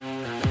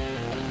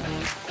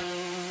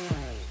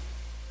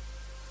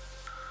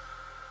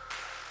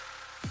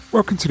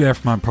Welcome to the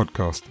F-Mind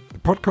podcast, the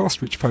podcast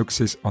which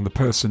focuses on the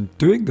person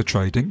doing the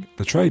trading,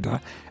 the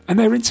trader, and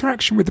their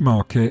interaction with the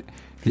market,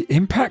 the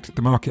impact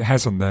the market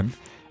has on them,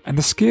 and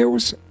the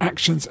skills,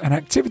 actions and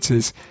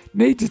activities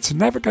needed to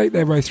navigate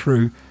their way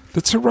through the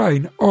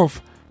terrain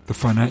of the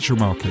financial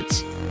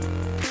markets.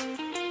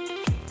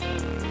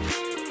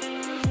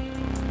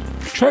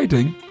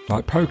 Trading,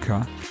 like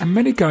poker and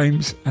many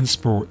games and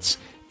sports,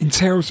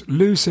 entails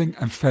losing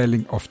and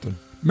failing often.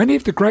 Many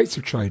of the greats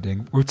of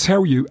trading will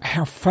tell you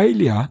how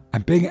failure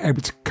and being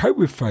able to cope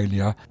with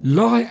failure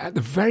lie at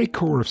the very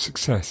core of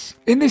success.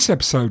 In this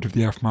episode of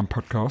the F-Mind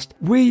podcast,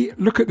 we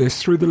look at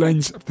this through the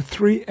lens of the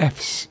three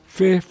F's: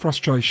 fear,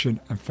 frustration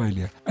and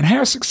failure, and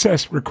how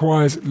success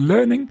requires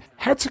learning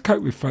how to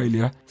cope with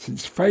failure,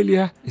 since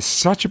failure is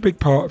such a big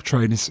part of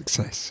trading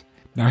success.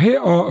 Now here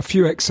are a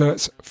few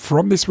excerpts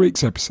from this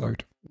week's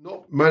episode.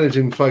 Not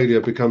managing failure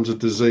becomes a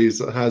disease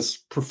that has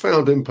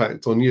profound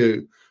impact on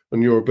you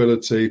and your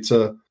ability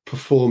to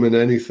perform in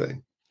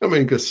anything. I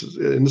mean, because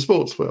in the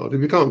sports world, if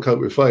you can't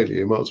cope with failure,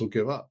 you might as well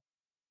give up.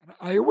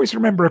 I always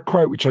remember a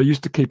quote which I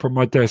used to keep on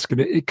my desk,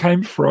 and it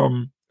came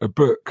from a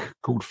book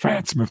called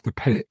Phantom of the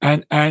Pit.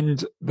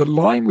 And the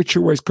line which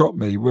always got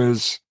me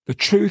was, the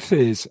truth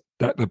is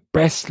that the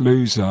best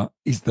loser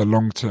is the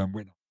long-term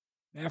winner.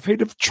 Now, if he'd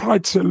have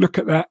tried to look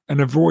at that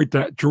and avoid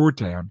that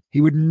drawdown, he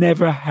would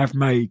never have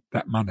made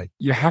that money.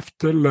 You have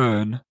to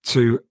learn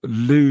to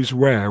lose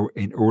well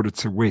in order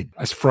to win.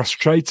 As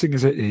frustrating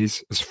as it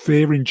is, as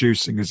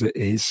fear-inducing as it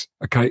is,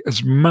 okay,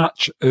 as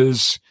much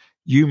as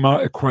you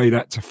might equate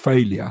that to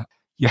failure,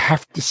 you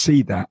have to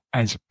see that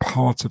as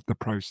part of the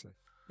process.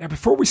 Now,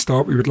 before we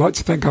start, we would like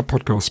to thank our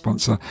podcast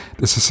sponsor,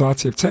 the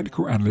Society of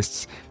Technical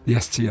Analysts, the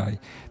STA.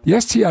 The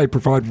STA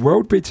provide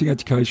world-beating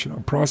education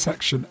on price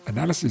action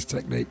analysis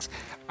techniques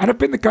and have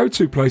been the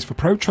go-to place for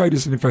pro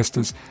traders and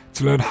investors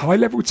to learn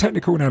high-level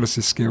technical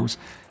analysis skills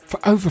for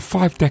over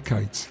 5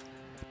 decades.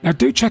 Now,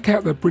 do check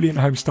out their brilliant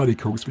home study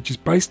course, which is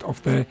based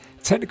off their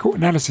technical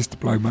analysis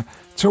diploma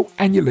taught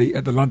annually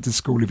at the London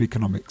School of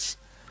Economics.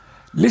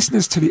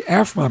 Listeners to the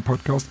F-Mind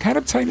podcast can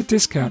obtain a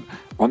discount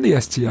on the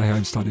STA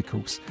home study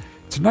course.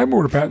 To know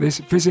more about this,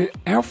 visit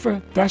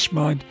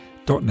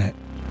alpha-mind.net.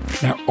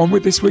 Now, on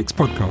with this week's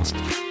podcast.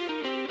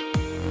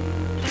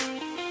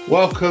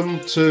 Welcome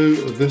to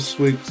this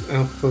week's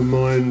Alpha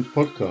Mind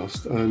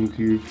podcast, and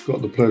you've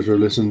got the pleasure of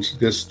listening to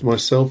guest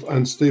myself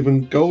and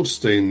Stephen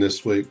Goldstein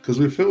this week, because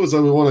we feel as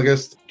though we want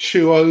to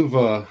chew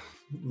over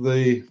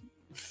the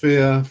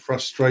fear,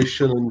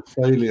 frustration and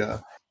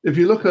failure. If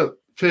you look at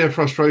fear,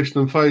 frustration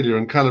and failure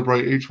and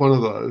calibrate each one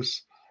of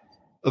those,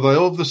 are they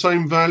of the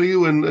same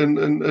value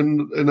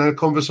in our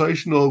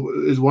conversation, or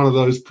is one of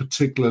those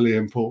particularly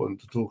important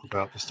to talk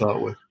about to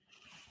start with?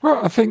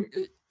 Well, I think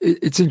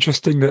it's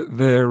interesting that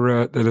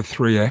they're the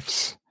three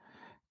F's,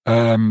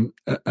 and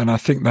I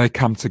think they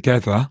come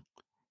together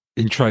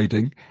in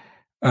trading,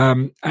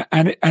 and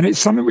it's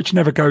something which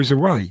never goes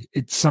away.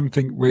 It's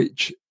something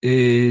which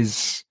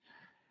is,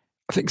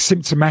 I think,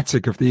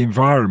 symptomatic of the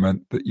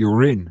environment that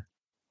you're in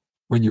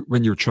when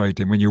you're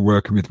trading, when you're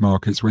working with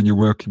markets, when you're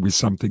working with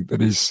something that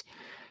is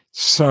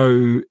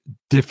so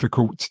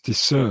difficult to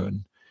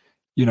discern.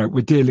 You know,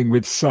 we're dealing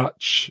with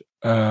such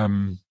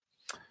I'm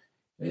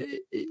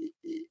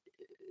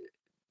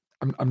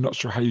not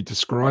sure how you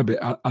describe it,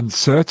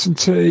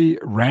 uncertainty,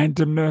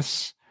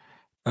 randomness,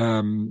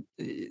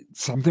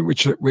 something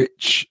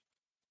which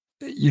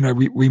you know,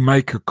 we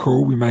make a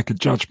call, we make a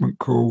judgment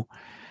call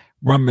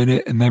 1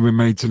 minute and then we're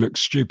made to look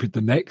stupid the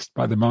next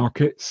by the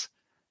markets,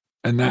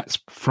 and that's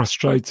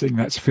frustrating,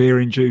 that's fear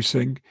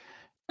inducing,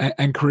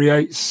 and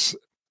creates,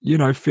 you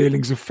know,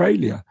 feelings of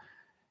failure.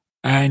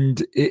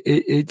 And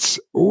it's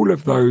all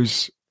of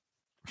those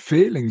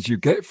feelings you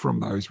get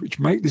from those which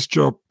make this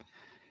job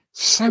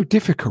so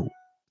difficult,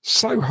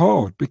 so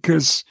hard,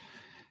 because,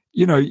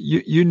 you know,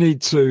 you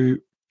need to,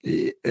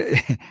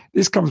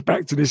 this comes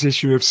back to this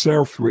issue of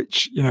self,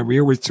 which, you know, we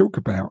always talk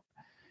about.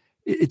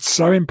 It's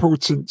so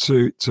important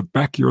to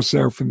back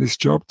yourself in this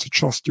job, to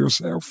trust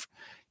yourself,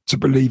 to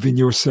believe in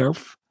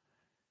yourself.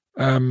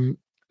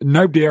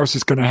 Nobody else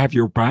is going to have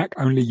your back,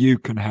 only you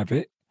can have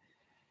it.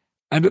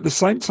 And at the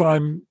same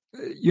time,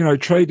 you know,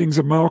 tradings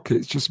and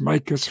markets just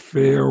make us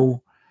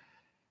feel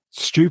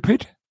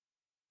stupid,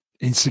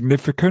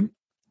 insignificant,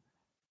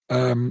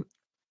 often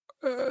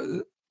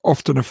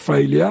a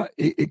failure.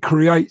 It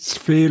creates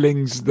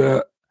feelings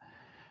that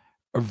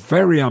are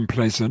very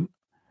unpleasant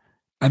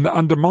and that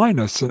undermine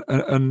us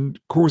and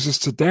cause us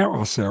to doubt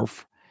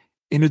ourselves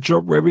in a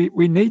job where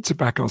we need to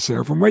back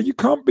ourselves, and where you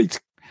can't be,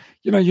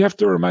 you know, you have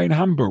to remain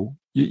humble.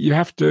 You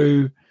have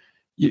to,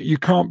 you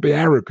can't be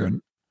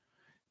arrogant.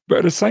 But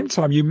at the same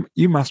time,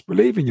 you must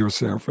believe in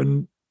yourself,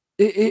 and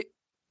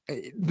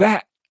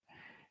that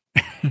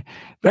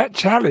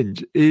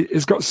challenge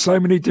has got so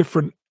many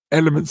different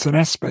elements and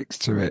aspects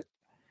to it,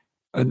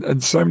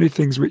 and so many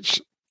things which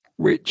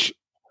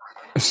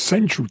are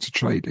central to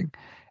trading,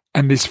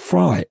 and this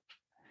fight,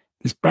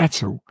 this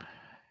battle.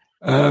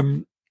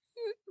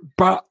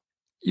 But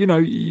you know,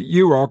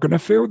 you are going to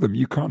feel them.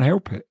 You can't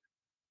help it.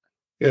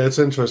 Yeah, it's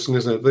interesting,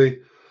 isn't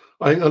it?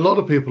 I think a lot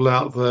of people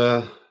out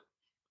there,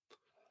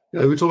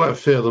 we talk about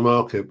fear of the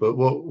market, but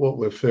what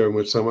we're fearing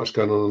with so much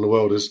going on in the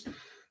world is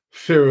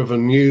fear of a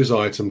news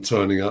item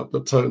turning up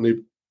that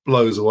totally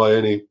blows away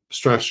any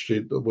strategy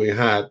that we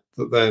had,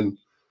 that then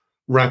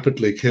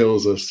rapidly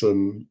kills us.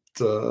 And,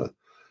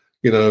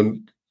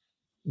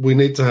 we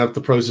need to have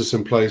the process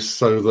in place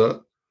so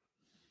that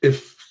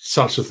if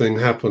such a thing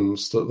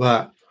happens,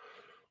 that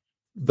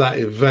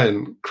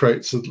event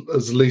creates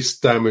as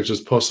least damage as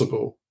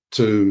possible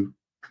to,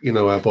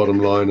 our bottom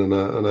line and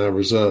our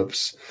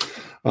reserves.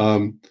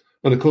 And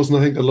of course, I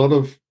think a lot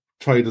of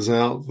traders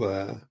out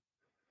there,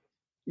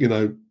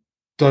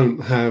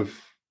 don't have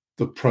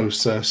the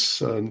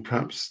process and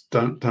perhaps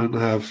don't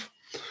have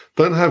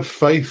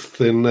faith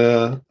in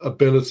their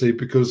ability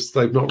because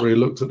they've not really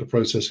looked at the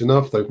process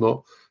enough. They've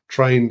not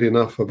trained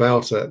enough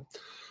about it.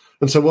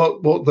 And so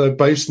what they're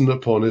basing it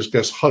upon is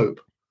just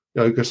hope.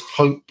 Just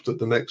hope that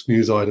the next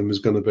news item is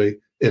going to be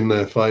in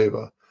their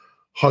favor.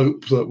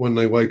 Hope that when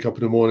they wake up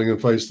in the morning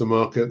and face the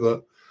market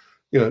that,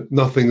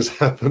 nothing's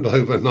happened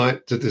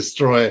overnight to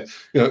destroy,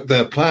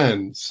 their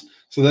plans.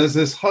 So there's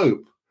this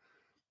hope.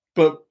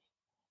 But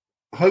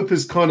hope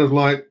is kind of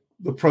like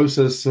the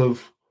process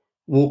of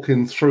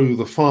walking through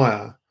the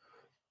fire,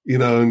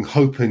 and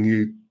hoping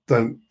you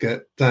don't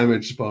get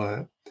damaged by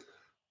it.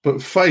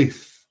 But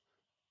faith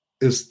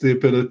is the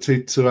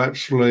ability to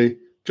actually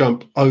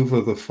jump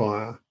over the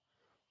fire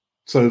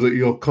so that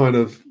you're kind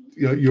of,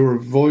 you're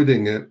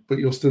avoiding it, but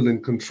you're still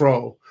in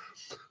control.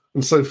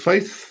 And so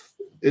faith,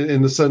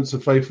 in the sense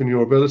of faith in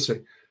your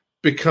ability,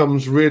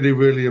 becomes really,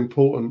 really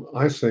important,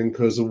 I think,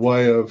 as a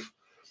way of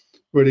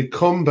really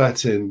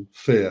combating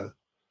fear.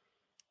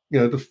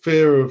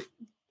 The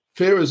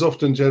fear is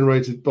often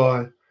generated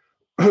by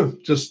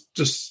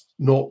just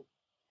not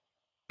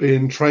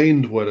being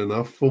trained well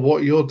enough for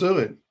what you're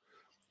doing.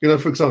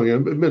 For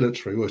example,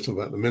 military, we're talking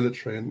about the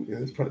military and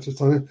it's practice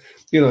time.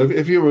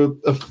 If you were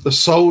a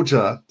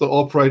soldier that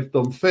operated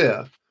on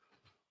fear,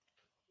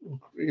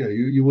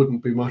 you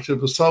wouldn't be much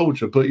of a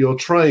soldier, but you're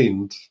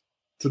trained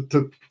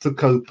to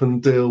cope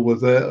and deal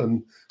with it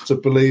and to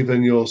believe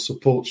in your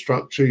support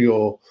structure,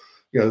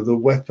 the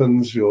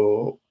weapons,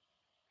 the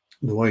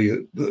way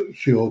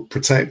you're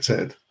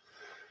protected.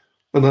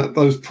 And that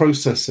those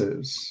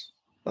processes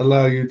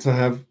allow you to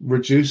have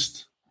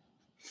reduced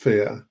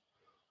fear,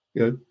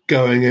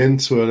 going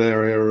into an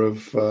area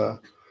of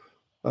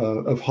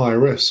high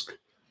risk.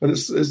 And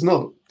it's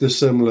not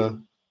dissimilar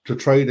to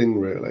trading,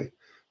 really.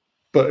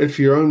 But if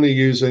you're only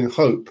using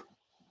hope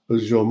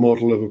as your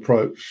model of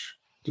approach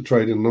to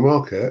trading the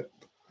market,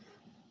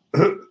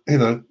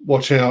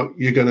 watch out,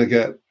 you're going to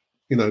get,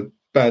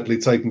 badly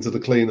taken to the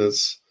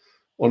cleaners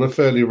on a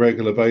fairly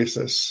regular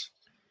basis.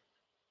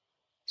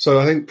 So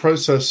I think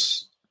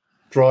process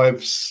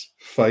drives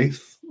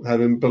faith.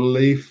 Having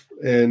belief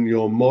in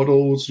your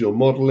models, your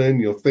modeling,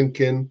 your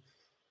thinking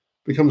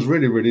becomes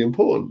really, really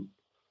important.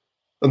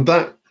 And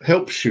that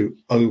helps you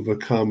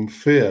overcome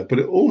fear. But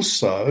it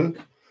also,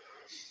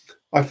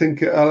 I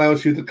think it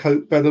allows you to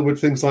cope better with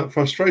things like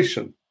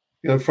frustration.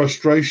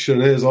 Frustration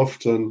is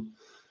often,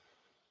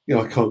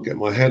 I can't get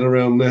my head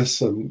around this,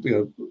 and,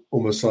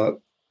 almost like,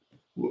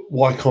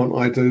 why can't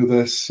I do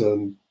this?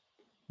 And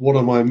what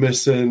am I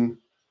missing?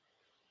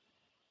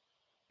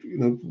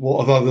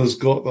 What have others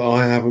got that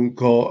I haven't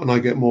got? And I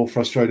get more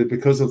frustrated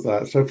because of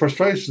that. So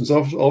frustration is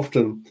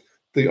often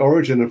the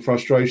origin of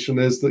frustration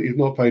is that you've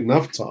not paid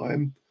enough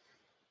time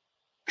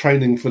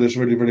training for this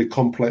really, really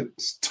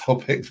complex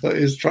topic that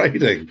is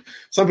trading.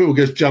 Some people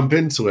just jump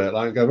into it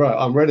and go, right,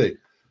 I'm ready.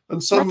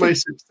 And some may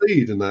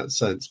succeed in that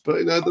sense.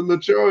 But, the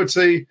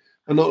majority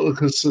are not going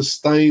to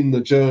sustain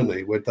the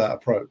journey with that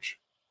approach.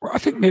 Well, I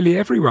think nearly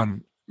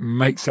everyone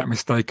makes that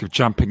mistake of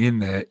jumping in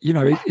there.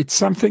 It's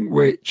something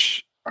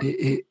which,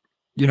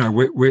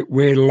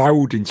 we're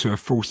lulled into a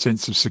false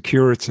sense of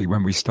security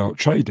when we start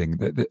trading.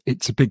 That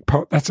it's a big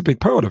part. That's a big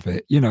part of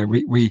it. You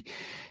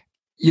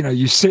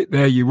sit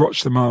there, you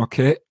watch the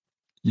market,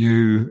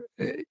 you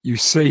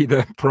see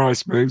the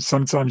price move.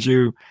 Sometimes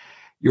you'll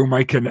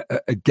make a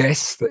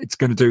guess that it's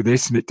going to do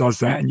this and it does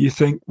that, and you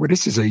think, well,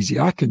 this is easy,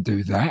 I can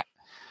do that.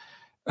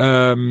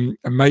 And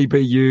maybe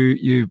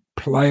you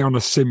play on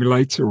a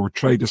simulator or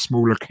trade a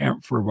small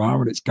account for a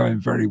while and it's going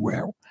very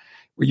well.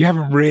 Well, you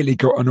haven't really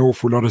got an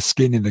awful lot of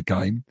skin in the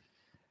game,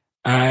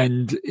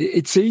 and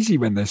it's easy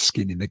when there's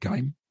skin in the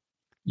game.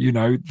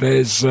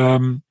 There's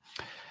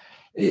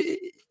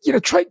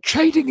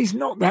trading is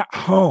not that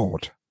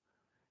hard,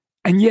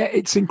 and yet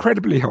it's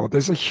incredibly hard.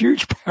 There's a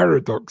huge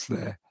paradox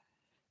there.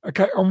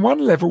 Okay, on one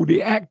level,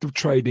 the act of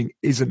trading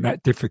isn't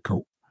that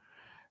difficult.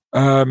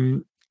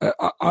 I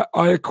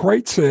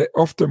equate it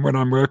often when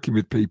I'm working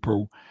with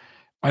people.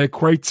 I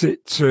equate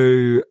it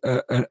to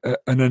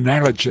an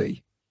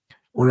analogy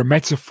or a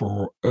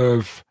metaphor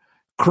of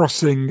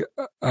walking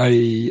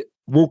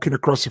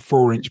across a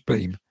 4-inch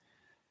beam.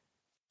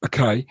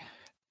 Okay,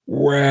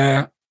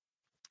 where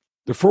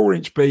the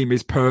 4-inch beam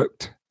is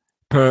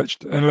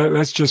perched, and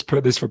let's just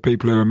put this for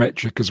people who are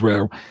metric as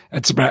well.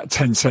 It's about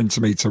 10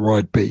 centimeter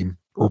wide beam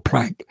or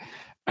plank,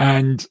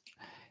 and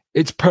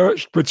it's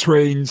perched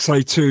between,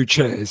 say, two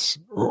chairs,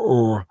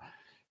 or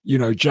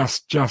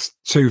just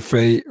 2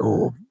 feet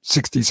or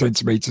 60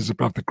 centimeters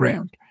above the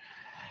ground.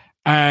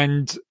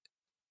 And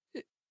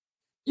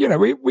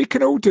we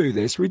can all do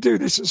this. We do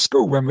this at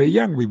school when we're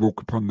young. We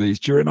walk upon these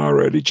during our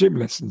early gym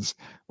lessons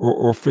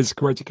or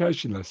physical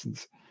education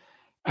lessons.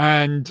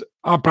 And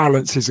our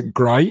balance isn't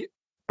great,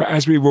 but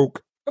as we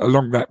walk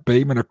along that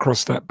beam and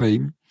across that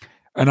beam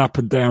and up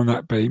and down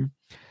that beam,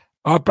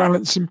 our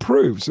balance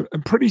improves.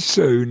 And pretty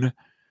soon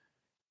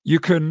you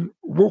can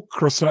walk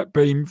across that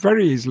beam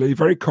very easily,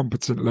 very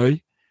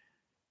competently.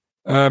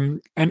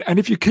 And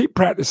if you keep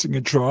practicing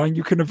and trying,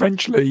 you can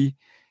eventually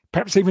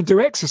perhaps even do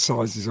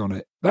exercises on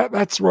it.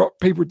 That's what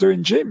people do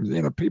in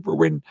gyms. People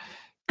win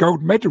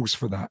gold medals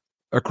for that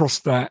across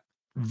that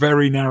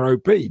very narrow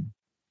beam.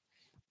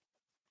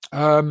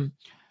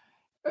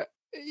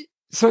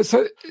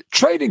 So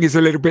training is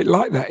a little bit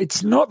like that.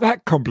 It's not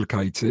that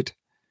complicated,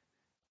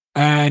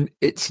 and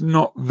it's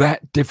not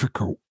that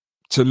difficult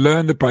to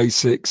learn the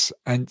basics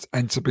and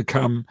to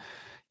become,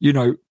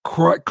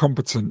 quite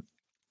competent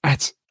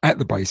at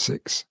the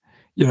basics.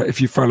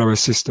 If you follow a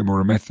system or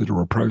a method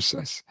or a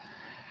process.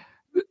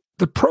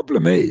 The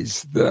problem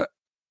is that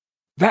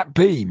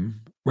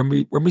beam, when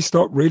we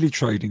start really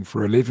trading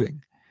for a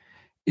living,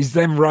 is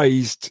then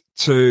raised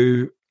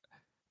to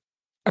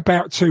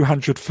about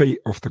 200 feet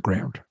off the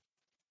ground.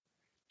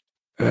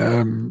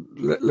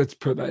 Let's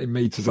put that in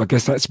meters. I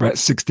guess that's about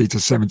 60 to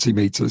 70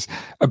 meters,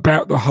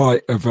 about the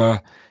height of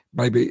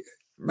maybe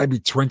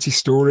 20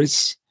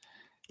 stories,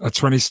 a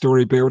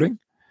 20-story building.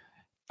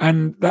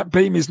 And that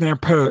beam is now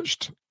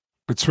perched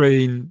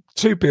between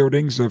two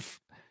buildings of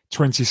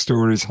 20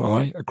 stories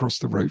high across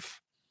the roof.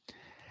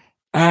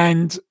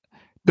 And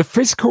the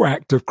physical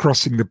act of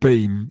crossing the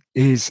beam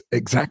is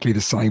exactly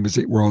the same as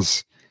it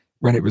was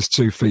when it was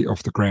 2 feet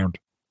off the ground.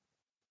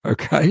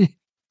 Okay?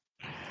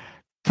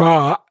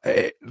 But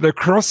the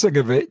crossing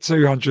of it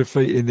 200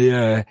 feet in the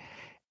air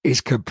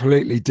is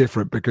completely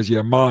different, because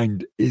your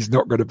mind is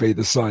not going to be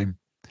the same.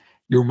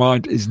 Your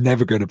mind is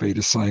never going to be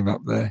the same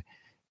up there.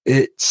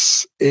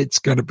 It's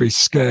going to be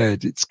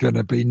scared. It's going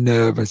to be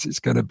nervous. It's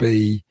going to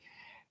be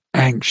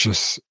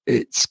anxious.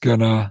 It's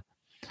gonna.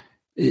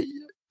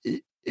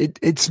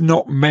 It's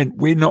not meant.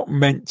 We're not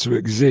meant to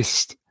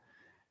exist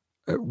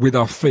with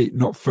our feet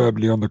not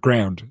firmly on the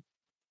ground.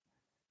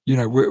 We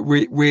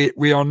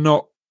are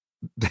not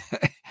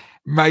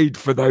made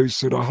for those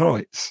sort of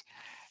heights.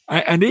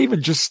 And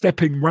even just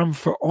stepping 1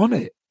 foot on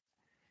it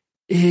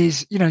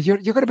is, you're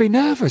going to be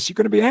nervous. You're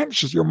going to be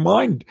anxious. Your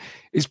mind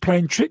is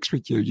playing tricks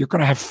with you. You're going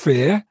to have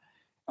fear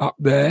up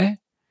there.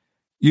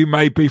 You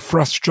may be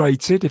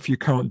frustrated if you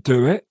can't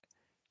do it.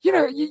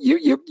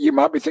 You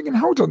might be thinking,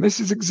 hold on, this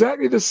is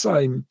exactly the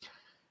same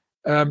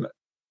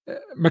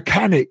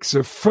mechanics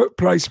of foot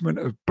placement,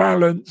 of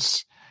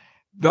balance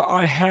that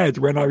I had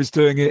when I was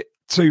doing it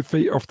 2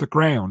 feet off the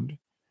ground.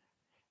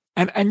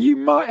 And you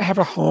might have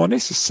a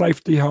harness, a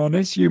safety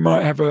harness. You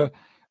might have a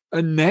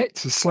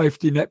net, a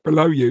safety net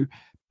below you,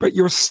 but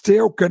you're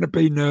still going to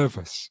be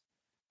nervous.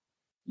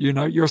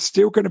 You're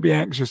still going to be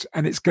anxious,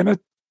 and it's going to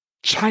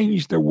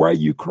change the way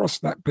you cross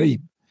that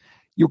beam.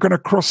 You're going to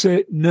cross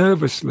it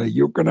nervously.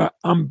 You're going to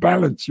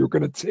unbalance. You're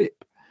going to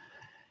tip.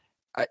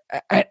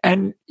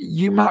 And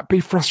you might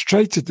be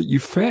frustrated that you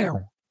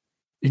fail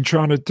in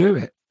trying to do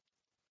it.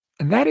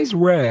 And that is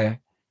where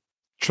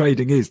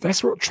trading is.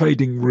 That's what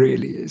trading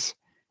really is.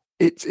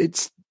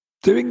 It's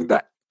doing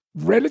that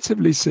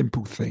relatively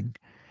simple thing,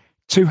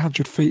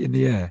 200 feet in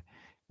the air,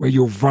 where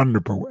you're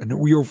vulnerable and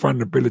all your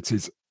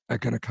vulnerabilities are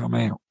going to come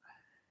out.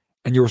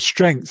 And your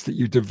strengths that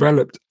you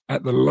developed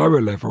at the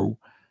lower level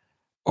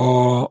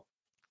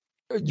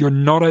you're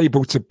not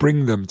able to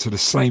bring them to the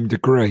same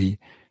degree,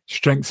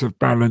 strengths of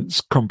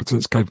balance,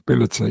 competence,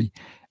 capability,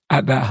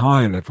 at that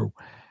higher level.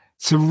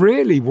 So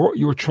really what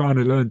you're trying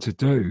to learn to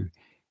do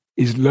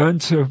is learn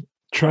to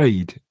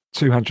trade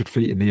 200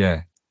 feet in the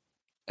air.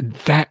 And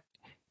that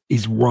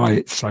is why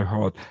it's so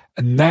hard.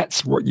 And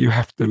that's what you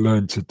have to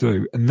learn to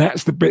do. And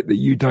that's the bit that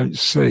you don't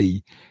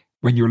see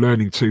when you're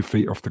learning 2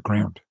 feet off the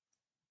ground.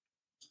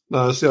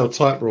 No, it's the old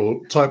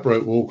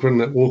tightrope walker,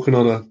 isn't it? Walking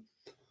on a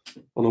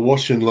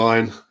washing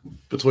line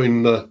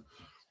between the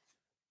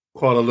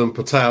Kuala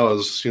Lumpur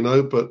towers,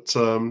 but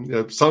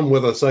some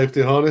with a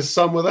safety harness,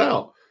 some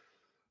without.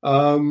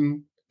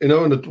 And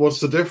what's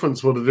the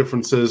difference? Well, the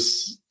difference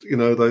is,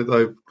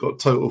 they've got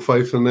total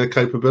faith in their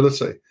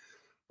capability,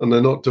 and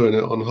they're not doing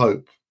it on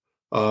hope.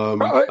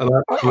 And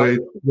actually,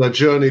 their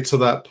journey to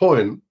that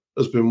point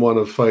has been one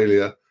of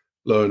failure,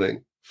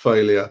 learning,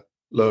 failure,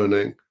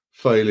 learning,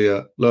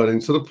 failure,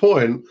 learning, to the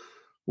point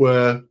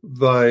where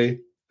they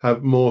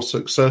have more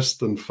success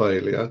than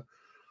failure.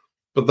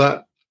 But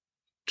that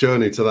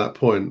journey to that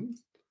point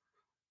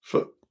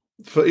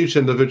for each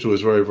individual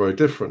is very, very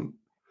different.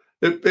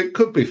 It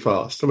could be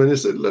fast. I mean,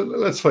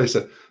 let's face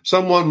it.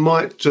 Someone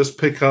might just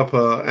pick up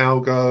an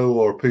algo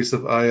or a piece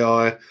of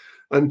AI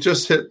and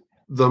just hit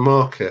the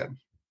market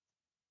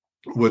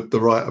with the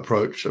right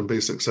approach and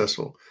be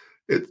successful.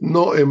 It's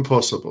not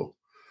impossible.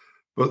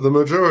 but the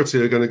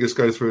majority are going to just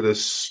go through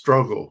this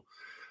struggle.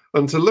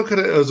 And to look at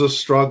it as a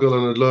struggle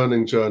and a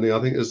learning journey, I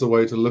think is the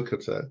way to look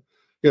at it.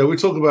 Yeah, we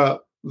talk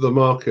about the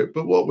market,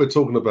 but what we're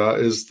talking about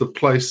is the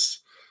place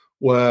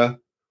where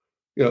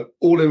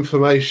all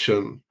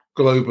information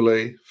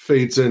globally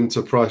feeds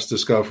into price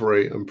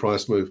discovery and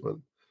price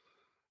movement.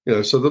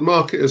 So the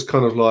market is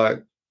kind of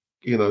like,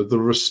 the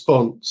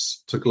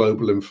response to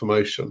global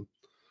information.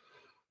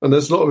 And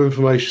there's a lot of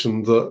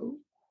information that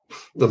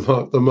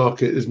the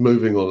market is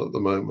moving on at the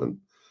moment.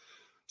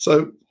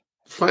 So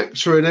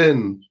factoring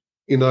in,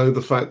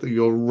 the fact that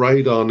your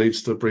radar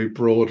needs to be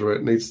broader,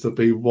 it needs to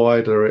be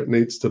wider, it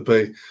needs to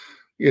be,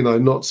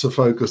 not so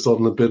focused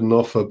on the bid and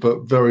offer,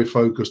 but very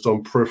focused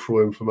on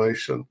peripheral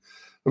information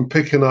and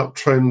picking up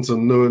trends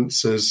and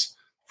nuances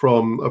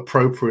from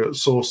appropriate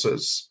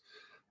sources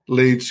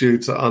leads you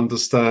to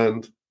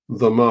understand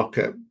the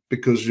market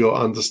because you're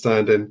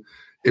understanding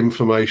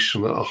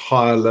information at a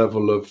higher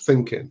level of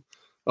thinking,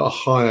 a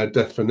higher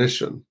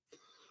definition.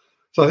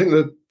 So I think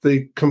that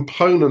the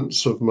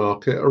components of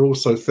market are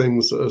also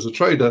things that as a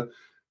trader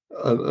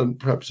and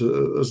perhaps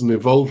as an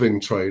evolving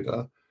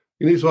trader,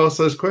 you need to ask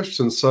those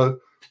questions. So,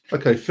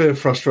 okay, fear,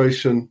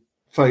 frustration,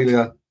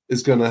 failure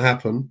is going to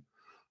happen.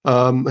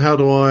 How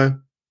do I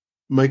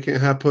make it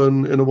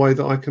happen in a way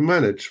that I can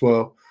manage?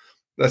 Well,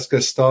 let's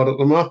get started at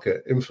the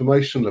market,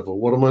 information level.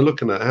 What am I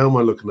looking at? How am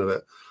I looking at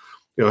it?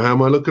 How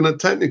am I looking at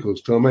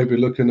technicals? So I may be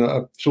looking at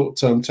a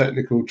short-term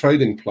technical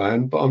trading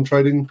plan, but I'm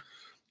trading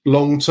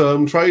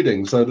long-term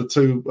trading, so the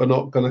two are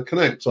not going to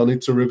connect. So I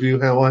need to review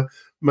how I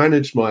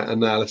manage my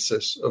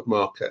analysis of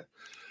market,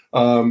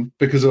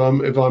 because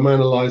if I'm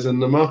analysing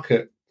the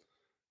market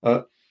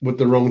with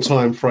the wrong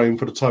time frame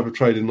for the type of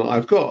trading that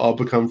I've got, I'll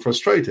become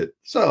frustrated.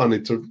 So I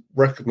need to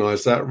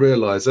recognise that,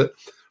 realise it,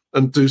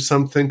 and do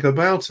something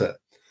about it,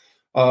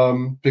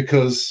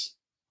 because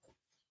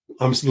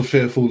I'm sort of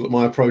fearful that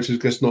my approach is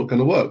just not going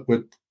to work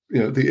with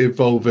the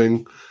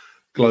evolving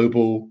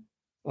global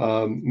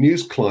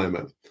news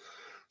climate.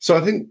 So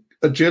I think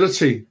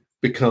agility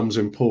becomes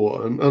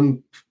important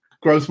and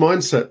growth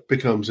mindset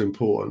becomes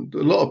important.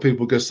 A lot of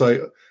people just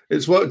say,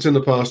 it's worked in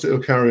the past, it'll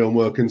carry on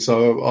working,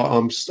 so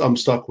I'm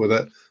stuck with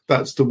it.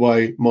 That's the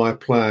way my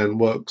plan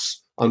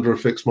works under a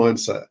fixed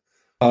mindset.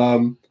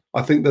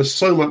 I think there's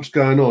so much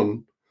going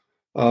on.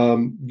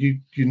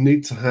 You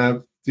need to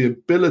have the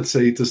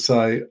ability to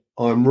say,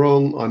 I'm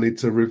wrong, I need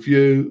to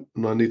review,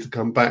 and I need to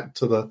come back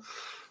to the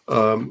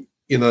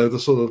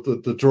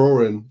the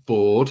drawing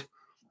board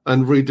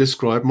and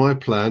re-describe my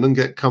plan and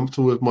get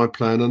comfortable with my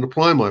plan and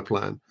apply my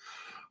plan.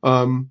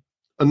 And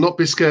not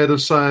be scared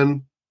of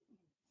saying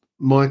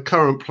my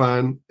current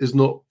plan is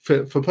not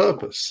fit for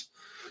purpose.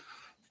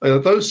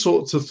 Those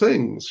sorts of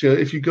things.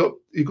 If you've got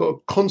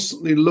to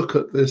constantly look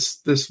at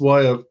this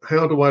way of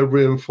how do I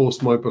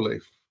reinforce my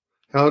belief?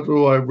 How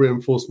do I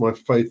reinforce my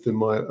faith in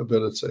my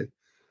ability?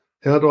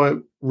 How do I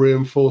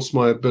reinforce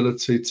my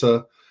ability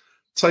to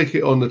take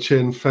it on the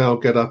chin, foul,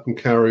 get up and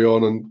carry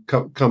on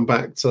and come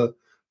back to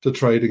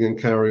trading and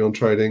carry on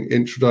trading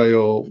intraday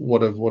or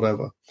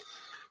whatever.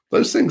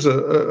 Those things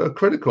are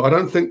critical. I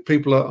don't think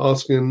people are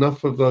asking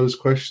enough of those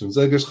questions.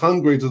 They're just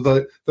hungry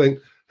to think,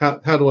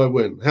 how do I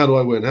win? How do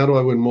I win? How do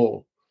I win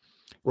more?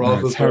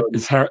 Rather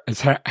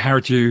how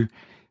do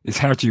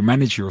you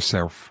manage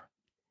yourself?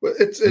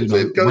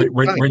 It goes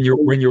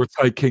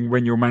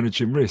when you're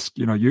managing risk.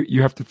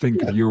 You have to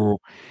think of your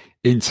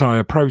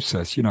entire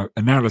process.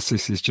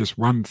 Analysis is just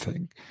one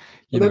thing.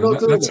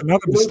 That's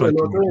another mistake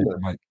people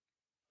make.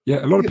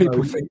 Yeah, a lot of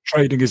people think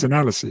trading is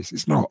analysis.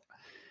 It's not.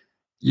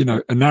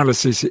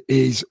 Analysis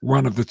is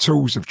one of the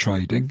tools of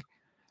trading,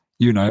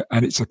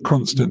 and it's a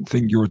constant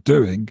thing you're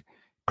doing,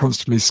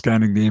 constantly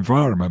scanning the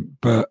environment.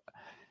 But,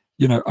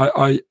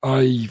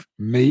 I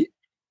meet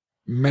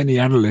many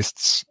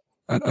analysts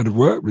and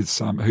work with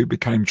some who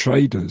became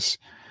traders,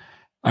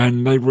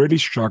 and they really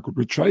struggled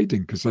with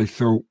trading because they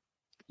thought,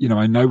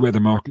 I know where the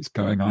market's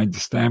going. I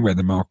understand where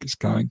the market's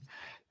going.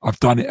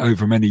 I've done it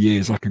over many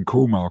years. I can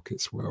call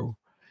markets well.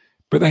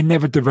 But they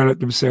never developed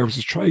themselves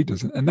as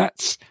traders. And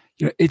that's,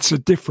 it's a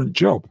different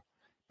job.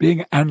 Being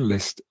an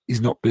analyst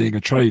is not being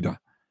a trader.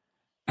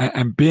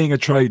 And being a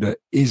trader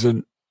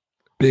isn't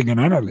being an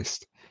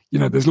analyst.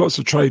 There's lots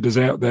of traders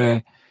out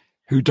there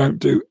who don't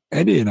do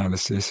any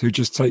analysis, who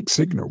just take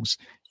signals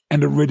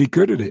and are really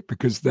good at it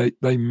because they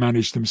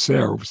manage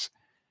themselves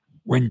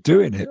when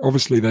doing it.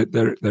 Obviously,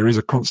 there is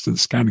a constant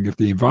scanning of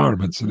the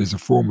environment, so there's a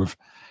form of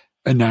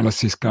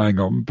analysis going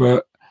on.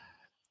 But,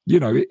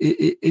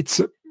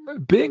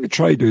 being a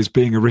trader is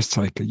being a risk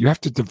taker. You have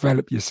to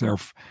develop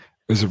yourself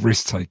as a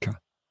risk taker.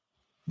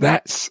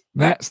 That's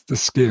the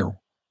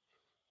skill.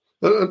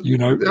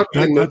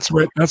 That's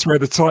where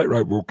the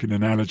tightrope walking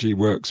analogy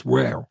works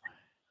well.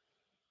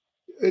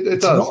 It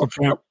does. Not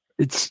about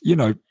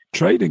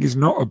trading is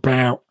not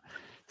about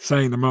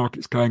saying the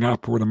market's going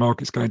up or the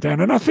market's going down.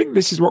 And I think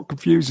this is what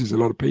confuses a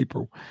lot of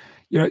people.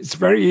 It's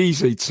very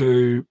easy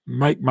to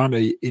make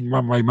money in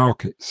one-way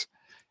markets.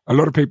 A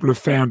lot of people have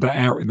found that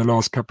out in the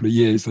last couple of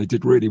years. They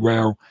did really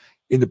well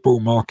in the bull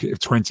market of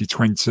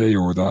 2020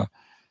 or the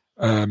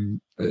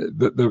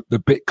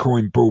the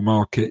Bitcoin bull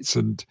markets,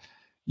 and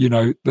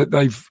that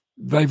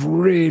they've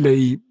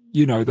really,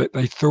 that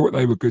they thought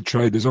they were good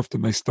traders.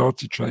 Often they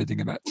started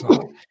trading at that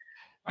time,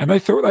 and they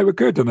thought they were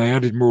good, and they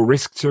added more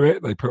risk to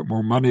it. They put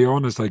more money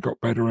on as they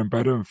got better and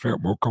better and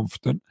felt more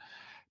confident.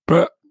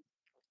 But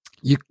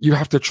you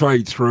have to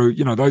trade through.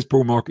 Those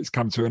bull markets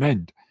come to an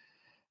end,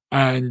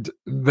 and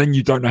then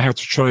you don't know how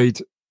to trade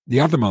the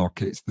other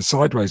markets, the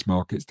sideways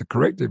markets, the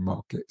corrective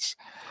markets,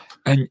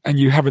 and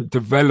you haven't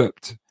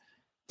developed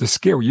the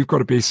skill. You've got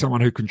to be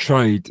someone who can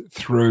trade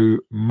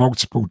through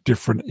multiple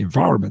different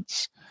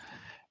environments,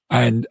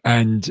 and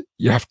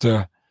you have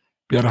to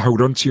be able to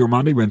hold on to your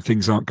money when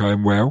things aren't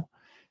going well.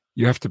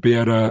 You have to be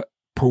able to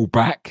pull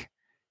back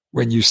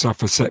when you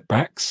suffer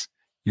setbacks.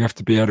 You have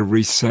to be able to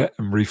reset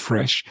and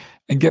refresh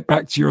and get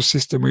back to your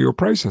system or your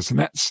process, and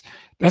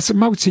that's a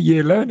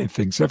multi-year learning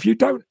thing. So if you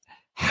don't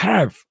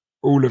have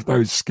all of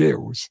those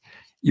skills,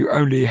 you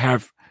only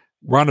have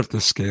one of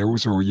the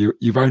skills, or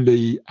you've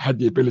only had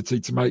the ability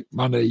to make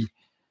money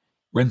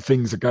when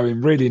things are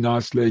going really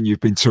nicely, and you've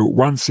been taught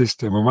one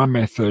system or one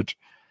method,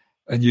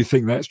 and you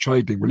think that's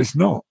trading. Well, it's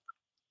not.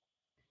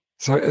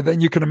 So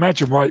then you can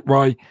imagine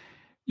why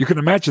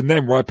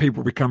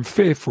people become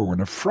fearful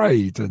and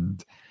afraid.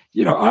 And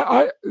you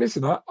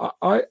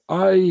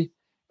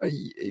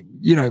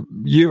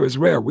as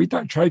well. We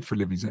don't trade for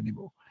livings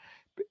anymore.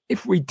 But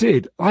if we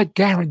did, I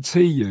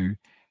guarantee you,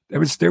 there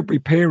would still be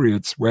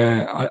periods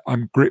where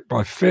I'm gripped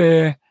by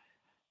fear.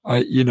 I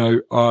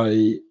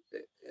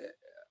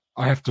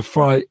have to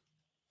fight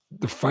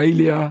the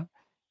failure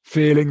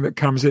feeling that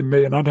comes in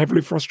me, and I'm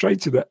heavily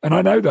frustrated. And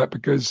I know that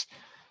because,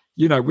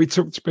 we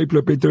talk to people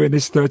who've been doing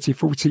this 30,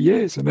 40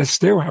 years, and they're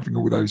still having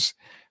all those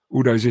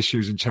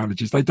issues and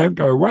challenges. They don't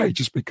go away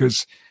just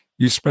because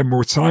you spend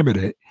more time at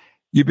it.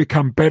 You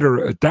become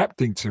better at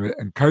adapting to it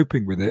and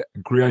coping with it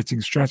and creating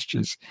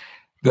strategies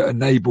that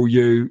enable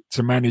you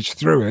to manage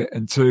through it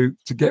and to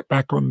get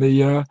back on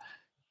the,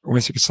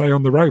 almost you could say,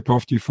 on the rope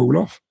after you fall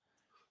off.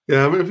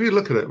 Yeah, I mean, if you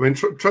look at it,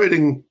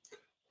 trading,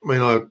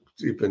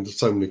 you've been to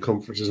so many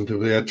conferences and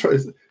people,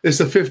 it's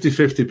a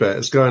 50-50 bet.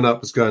 It's going up,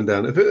 it's going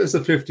down. If it is a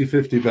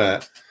 50-50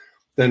 bet,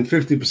 then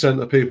 50%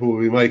 of people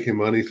will be making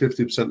money,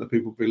 50% of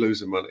people will be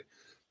losing money.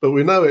 But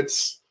we know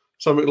it's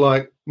something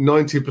like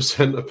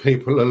 90% of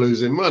people are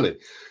losing money.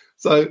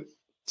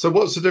 So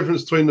what's the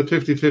difference between the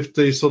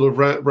 50-50 sort of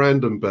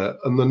random bet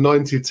and the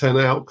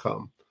 90-10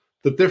 outcome?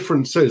 The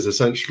difference is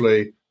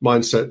essentially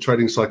mindset,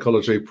 trading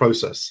psychology,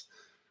 process.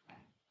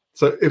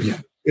 So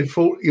if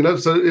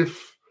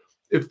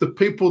the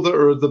people that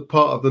are the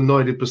part of the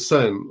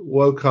 90%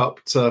 woke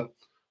up to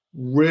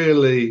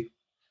really,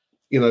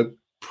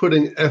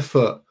 putting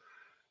effort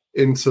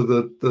into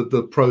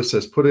the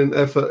process, putting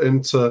effort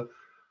into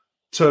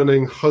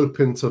turning hope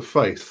into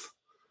faith,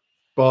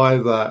 by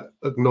that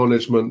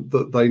acknowledgement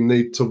that they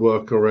need to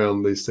work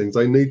around these things.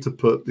 They need to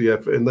put the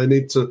effort in. They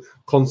need to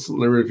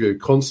constantly review,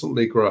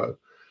 constantly grow.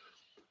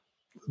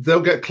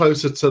 They'll get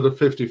closer to the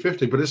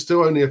 50-50, but it's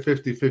still only a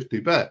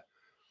 50-50 bet.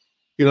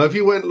 If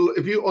you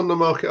on the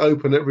market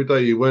open every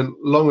day, you went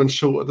long and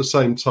short at the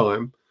same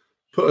time,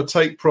 put a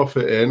take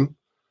profit in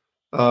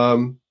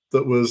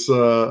that was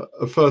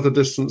a further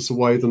distance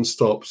away than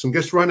stops, and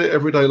just run it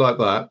every day like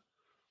that,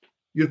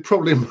 you'd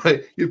probably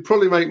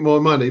make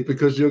more money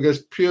because you're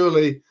just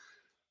purely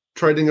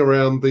trading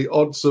around the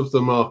odds of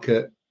the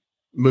market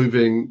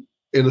moving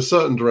in a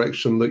certain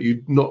direction that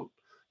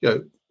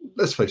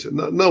let's face it,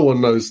 no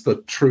one knows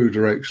the true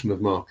direction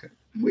of market.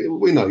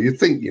 We know, you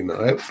think you know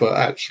it, but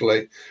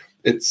actually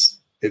it's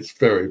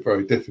very,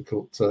 very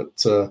difficult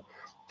to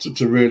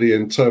really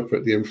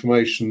interpret the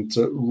information,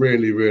 to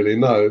really, really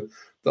know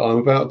that I'm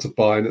about to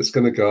buy and it's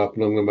going to go up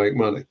and I'm going to make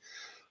money.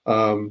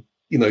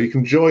 You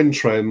can join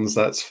trends,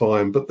 that's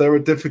fine, but there are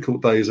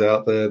difficult days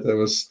out there. There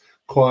was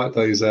quiet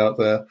days out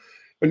there.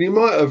 And you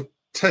might have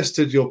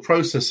tested your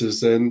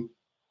processes in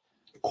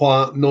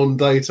quiet,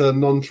 non-data,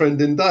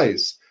 non-trending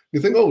days.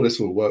 You think, this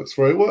all works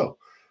very well.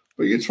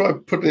 But you try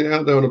putting it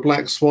out there on a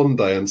black swan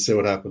day and see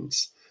what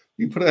happens.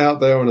 You put it out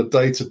there on a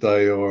data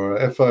day or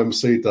a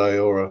FOMC day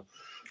or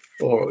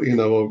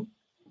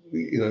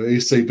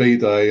ECB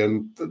day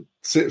and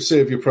see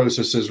if your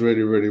processes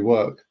really, really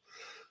work.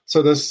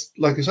 So there's,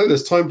 like you say,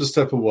 there's time to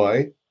step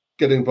away,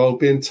 get involved,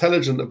 be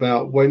intelligent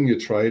about when you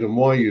trade and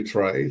why you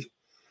trade,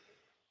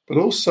 but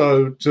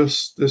also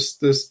just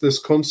this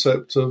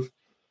concept of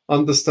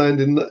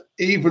understanding that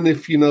even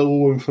if you know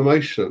all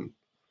information,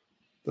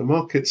 the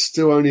market's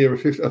still only a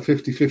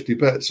 50-50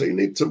 bet. So you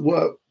need to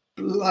work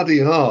bloody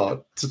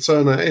hard to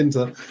turn that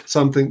into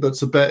something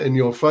that's a bet in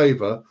your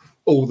favor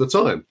all the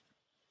time.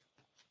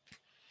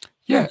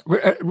 Yeah,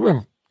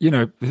 well,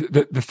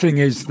 the thing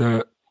is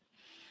that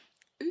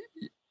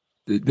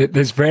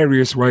there's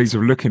various ways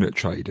of looking at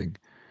trading.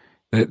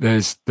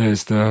 There's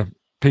the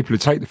people who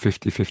take the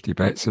 50-50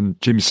 bets, and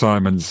Jim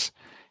Simons,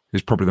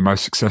 who's probably the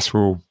most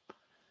successful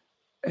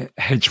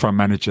hedge fund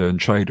manager and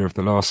trader of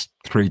the last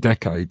 3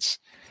 decades,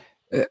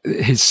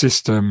 his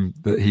system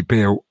that he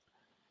built,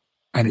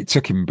 and it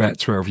took him about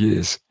 12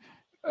 years,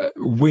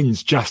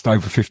 wins just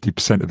over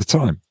 50% of the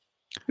time.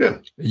 Yeah.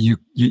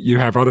 You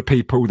have other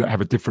people that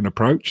have a different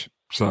approach.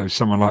 So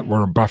someone like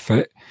Warren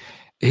Buffett,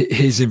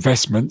 his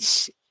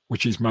investments,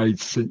 which he's made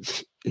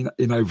since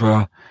in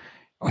over,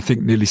 I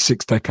think, nearly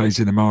 6 decades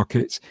in the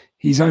markets,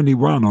 he's only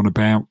won on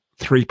about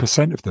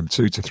 3% of them,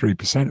 2 to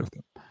 3% of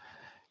them.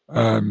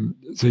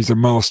 So he's a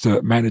master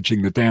at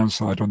managing the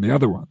downside on the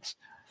other ones.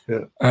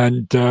 Yeah.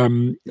 And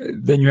then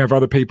you have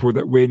other people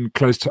that win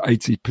close to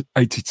 80 to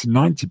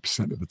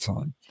 90% of the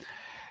time.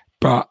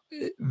 But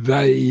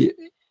they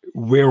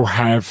will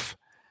have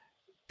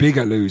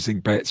bigger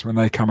losing bets when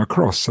they come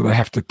across. So they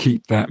have to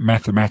keep that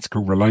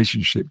mathematical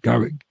relationship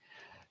going.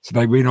 So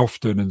they win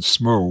often and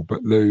small,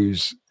 but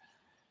lose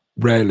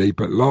rarely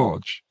but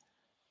large.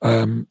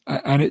 And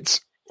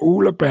it's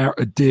all about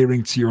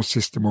adhering to your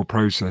system or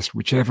process,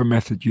 whichever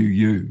method you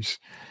use,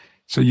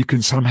 so you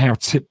can somehow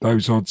tip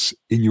those odds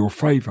in your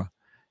favor.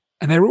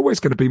 And they're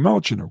always going to be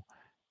marginal.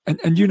 And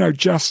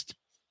just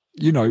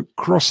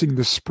crossing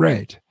the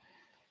spread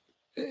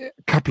a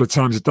couple of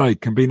times a day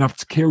can be enough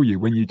to kill you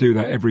when you do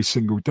that every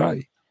single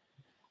day.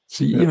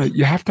 So,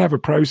 you have to have a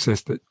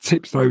process that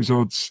tips those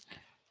odds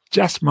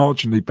just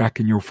marginally back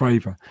in your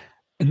favor.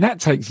 And that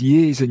takes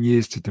years and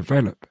years to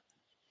develop.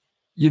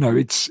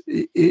 This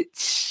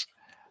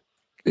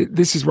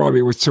is why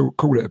we always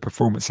call it a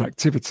performance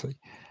activity.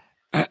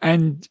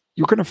 And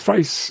you're going to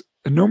face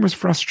enormous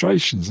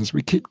frustrations as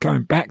we keep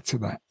going back to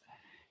that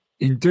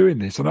in doing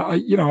this. And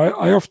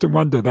I often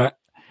wonder that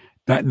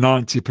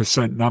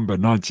 90% number,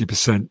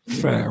 90%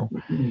 fail.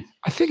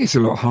 I think it's a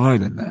lot higher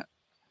than that.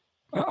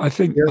 I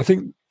think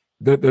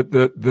that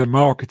the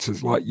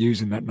marketers like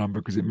using that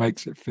number because it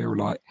makes it feel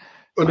like.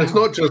 And it's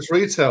not just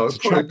retail. It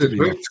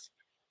drifts.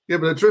 Yeah,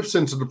 but it drifts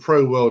into the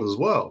pro world as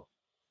well.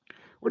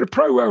 Well, the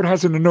pro world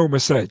has an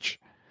enormous edge.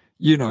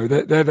 They're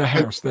the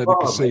house, they're the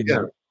casino.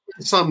 Yeah.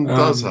 Some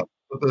does have,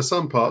 but there's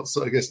some parts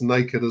that I guess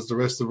naked as the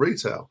rest of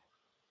retail.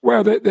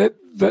 Well,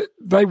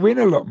 they win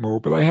a lot more,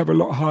 but they have a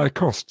lot higher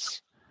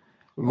costs.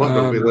 It might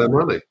not be their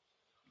money.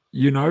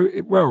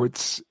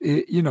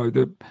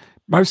 The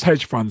most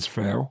hedge funds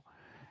fail,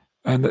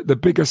 and the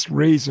biggest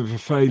reason for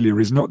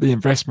failure is not the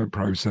investment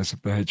process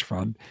of the hedge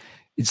fund;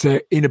 it's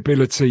their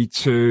inability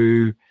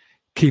to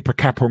keep a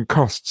cap on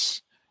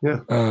costs. Yeah,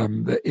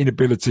 the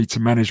inability to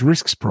manage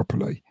risks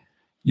properly.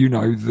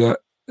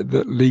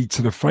 That lead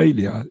to the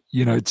failure.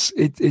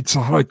 It's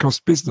a high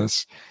cost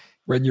business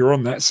when you're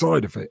on that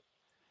side of it.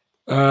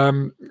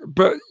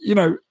 But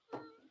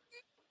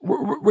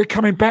we're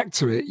coming back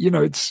to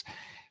it.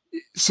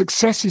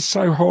 Success is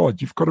so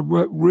hard. You've got to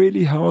work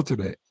really hard at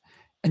it,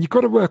 and you've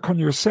got to work on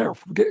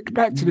yourself. Get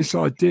back to this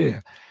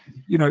idea.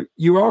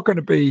 You are going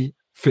to be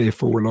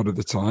fearful a lot of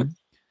the time.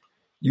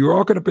 You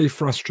are going to be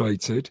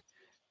frustrated,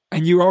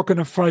 and you are going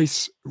to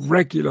face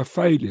regular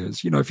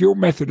failures. If your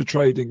method of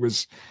trading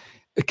was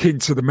akin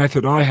to the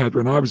method I had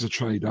when I was a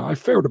trader, I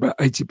failed about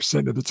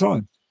 80% of the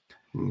time.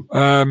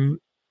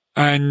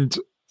 And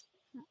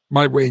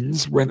my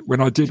wins,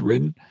 when I did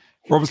win,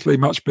 were obviously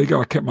much bigger.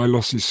 I kept my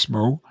losses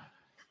small.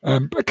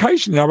 But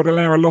occasionally I would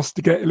allow a loss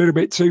to get a little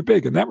bit too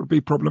big, and that would be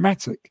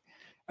problematic.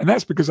 And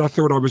that's because I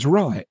thought I was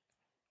right.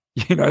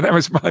 That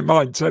was my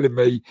mind telling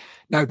me,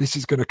 no, this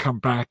is going to come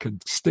back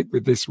and stick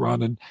with this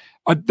one. And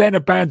I'd then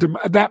abandoned,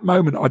 at that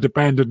moment, I'd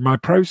abandoned my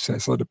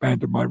process. I'd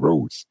abandoned my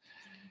rules.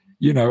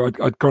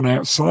 I'd gone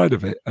outside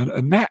of it.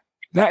 And that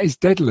is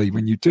deadly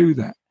when you do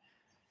that.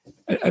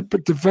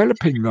 But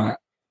developing that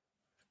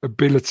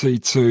ability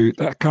to,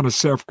 that kind of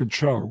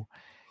self-control,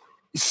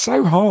 is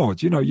so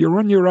hard. You're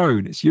on your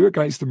own. It's you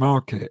against the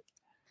market.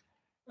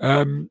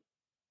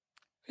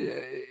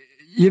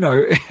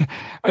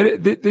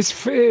 This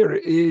fear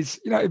is,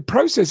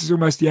 process is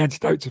almost the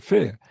antidote to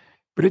fear,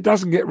 but it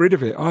doesn't get rid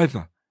of it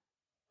either.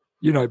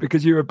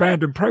 Because you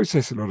abandon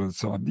process a lot of the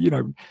time.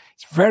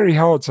 It's very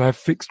hard to have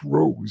fixed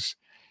rules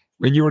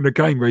when you're in a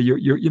game where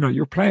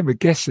you're playing with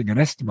guessing and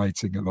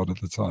estimating a lot of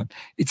the time.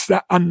 It's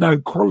that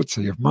unknown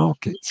quality of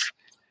markets.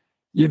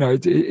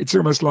 It's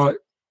almost like,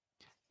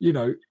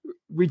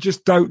 we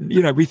just don't,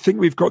 we think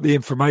we've got the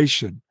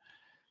information.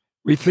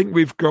 We think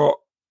we've got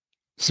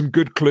some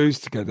good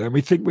clues together, and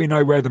we think we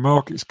know where the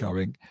market's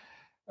going.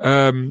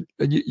 And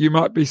you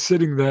might be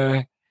sitting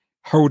there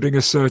holding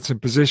a certain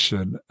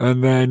position,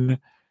 and then,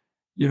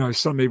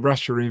 suddenly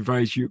Russia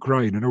invades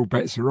Ukraine and all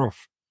bets are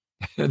off.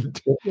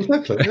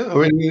 Exactly. Yeah.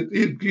 I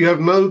mean, you have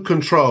no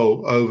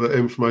control over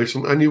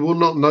information, and you will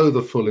not know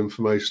the full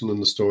information and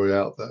the story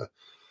out there.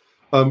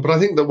 But I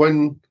think that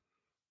when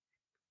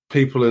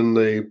people in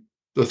the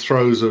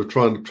throes of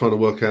trying to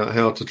work out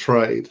how to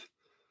trade,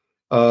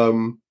 I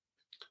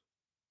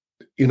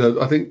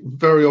think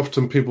very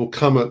often people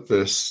come at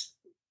this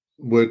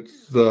with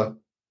the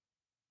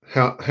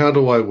how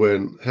do I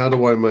win? How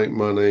do I make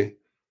money?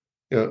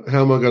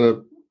 How am I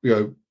going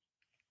to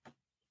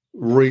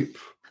reap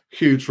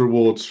huge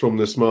rewards from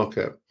this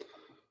market?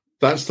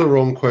 That's the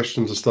wrong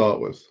question to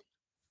start with.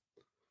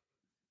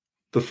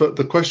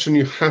 The question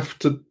you have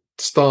to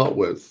start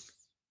with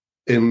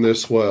in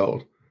this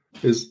world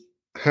is,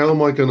 how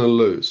am I going to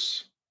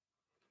lose?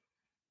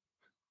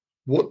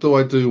 What do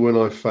I do when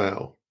I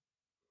fail?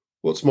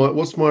 What's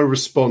my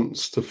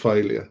response to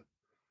failure?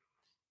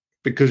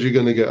 Because you're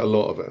going to get a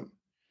lot of it.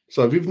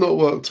 So if you've not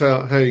worked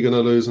out how you're going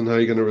to lose and how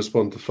you're going to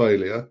respond to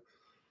failure,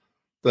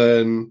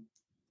 then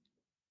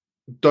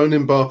don't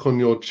embark on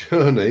your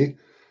journey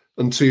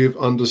until you've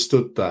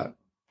understood that.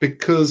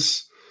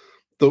 Because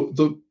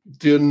the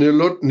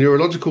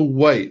neurological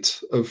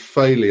weight of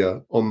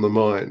failure on the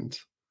mind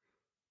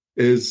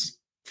is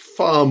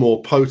far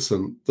more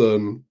potent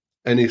than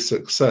any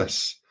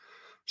success.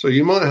 So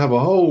you might have a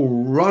whole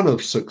run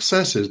of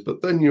successes,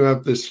 but then you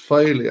have this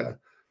failure.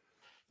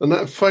 And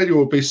that failure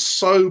will be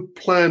so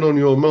plain on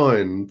your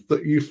mind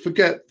that you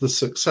forget the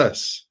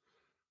success.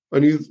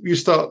 And you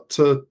start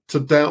to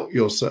doubt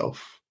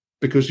yourself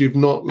because you've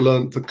not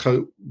learned to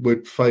cope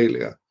with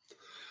failure.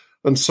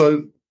 And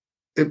so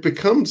it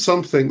becomes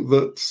something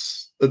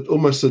that's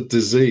almost a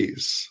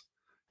disease.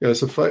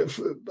 So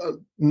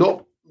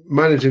not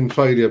managing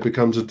failure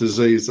becomes a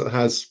disease that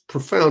has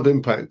profound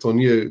impact on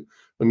you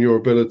and your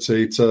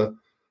ability to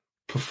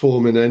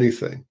perform in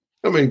anything.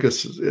 I mean,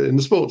 because in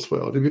the sports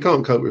world, if you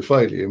can't cope with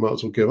failure, you might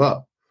as well give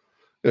up,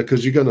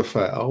 because you're going to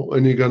fail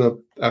and you're going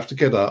to have to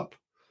get up.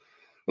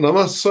 And I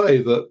must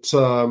say that,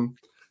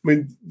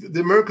 the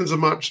Americans are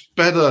much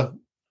better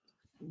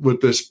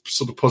with this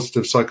sort of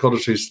positive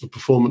psychology, sort of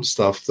performance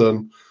stuff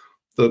than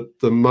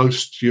the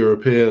most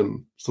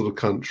European sort of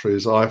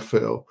countries, I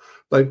feel.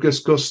 They've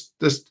just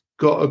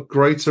got a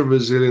greater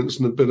resilience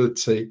and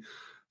ability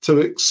to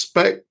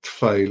expect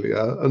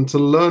failure and to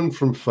learn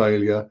from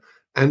failure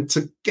and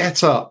to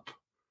get up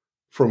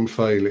from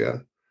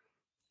failure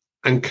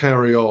and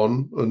carry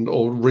on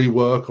or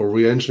rework or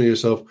re-engineer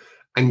yourself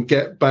and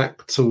get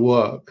back to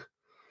work.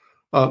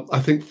 I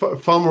think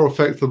far more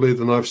effectively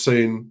than I've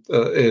seen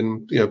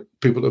in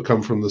people that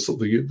come from the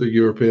sort of the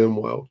European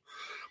world.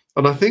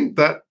 And I think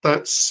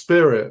that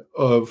spirit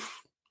of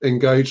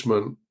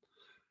engagement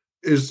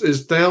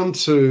is down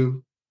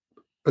to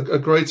a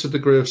greater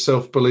degree of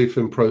self-belief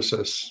in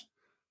process,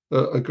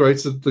 a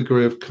greater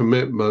degree of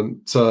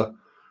commitment to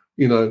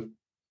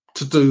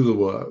do the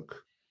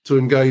work, to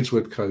engage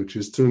with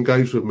coaches, to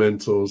engage with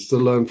mentors, to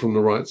learn from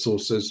the right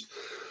sources,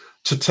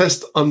 to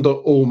test under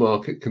all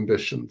market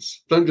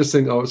conditions. Don't just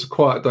think, it's a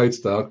quiet day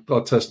today,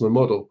 I'll test my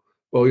model.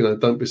 Well,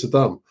 don't be so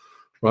dumb,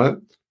 right?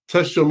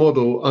 Test your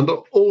model under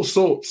all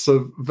sorts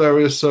of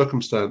various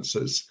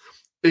circumstances.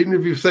 Even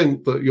if you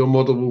think that your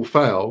model will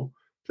fail,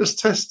 just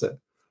test it.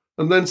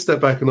 And then step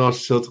back and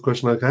ask yourself the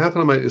question, okay, how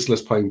can I make this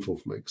less painful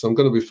for me? Because I'm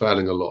going to be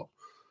failing a lot.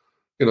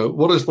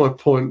 What is my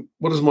point?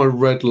 What is my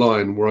red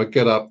line where I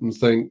get up and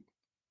think,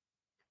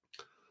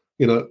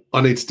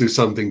 I need to do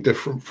something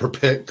different for a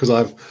bit because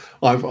I've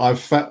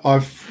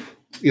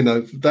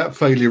that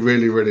failure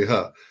really, really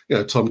hurt.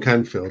 Tom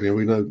Canfield,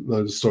 we know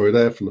the story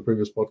there from the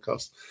previous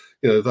podcast.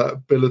 That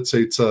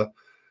ability to,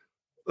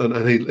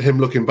 and him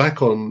looking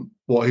back on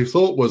what he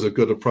thought was a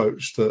good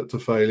approach to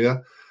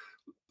failure,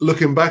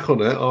 looking back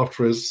on it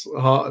after his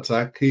heart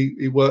attack,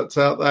 he worked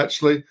out that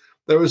actually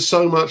there was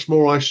so much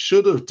more I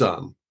should have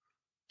done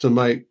to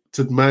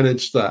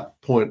manage that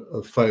point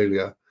of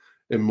failure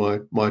in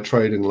my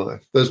trading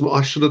life.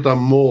 I should have done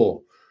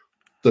more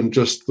than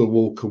just the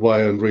walk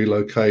away and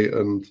relocate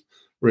and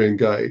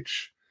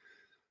re-engage.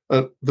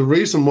 The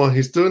reason why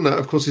he's doing that,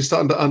 of course, he's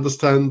starting to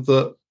understand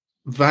that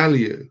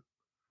value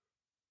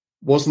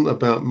wasn't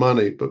about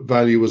money, but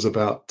value was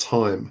about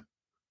time.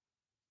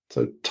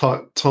 So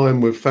time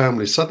with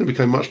family suddenly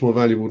became much more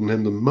valuable to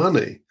him than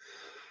money.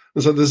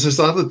 And so there's this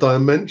other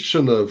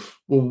dimension of,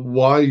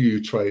 why are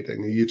you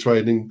trading? Are you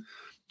trading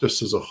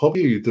just as a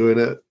hobby? Are you doing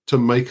it to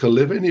make a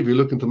living? If you're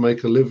looking to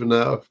make a living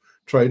out of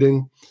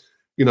trading,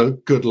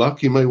 good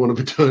luck. You may want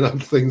to be doing other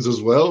things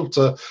as well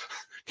to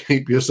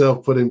keep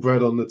yourself putting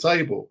bread on the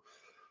table.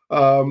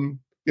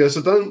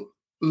 So don't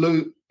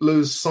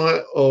lose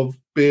sight of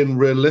being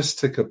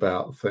realistic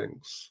about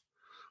things.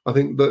 I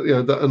think that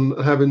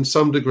and having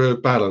some degree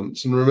of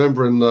balance and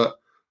remembering that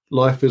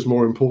life is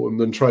more important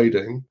than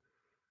trading,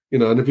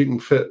 and if you can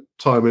fit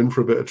time in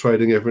for a bit of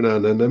trading every now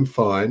and then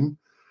fine.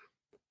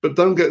 But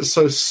don't get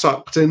so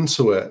sucked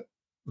into it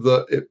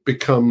that it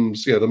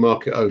becomes, the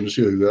market owns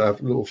you.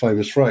 That little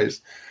famous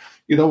phrase.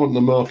 You don't want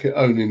the market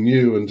owning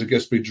you and to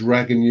just be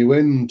dragging you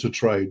into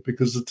trade,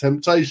 because the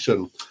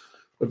temptation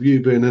of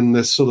you being in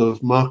this sort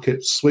of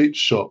market sweet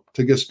shop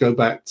to just go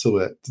back to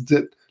it,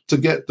 to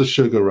get the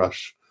sugar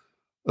rush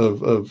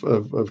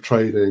of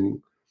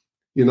trading,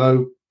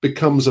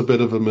 becomes a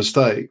bit of a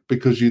mistake,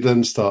 because you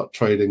then start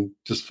trading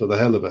just for the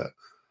hell of it,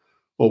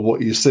 or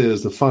what you see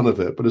as the fun of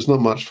it. But it's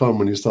not much fun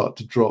when you start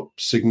to drop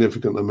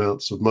significant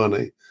amounts of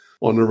money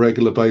on a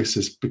regular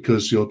basis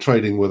because you're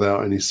trading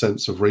without any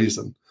sense of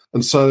reason.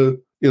 And so,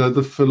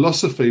 the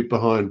philosophy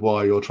behind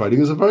why you're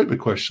trading is a very big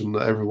question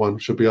that everyone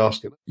should be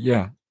asking.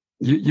 Yeah,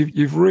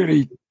 you've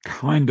really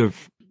kind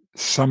of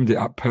summed it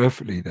up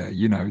perfectly there.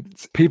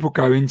 People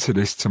go into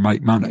this to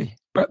make money,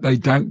 but they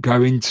don't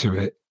go into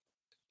it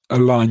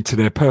aligned to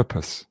their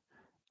purpose,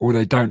 or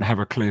they don't have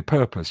a clear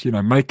purpose.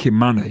 Making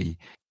money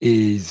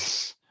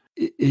is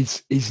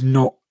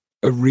not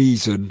a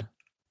reason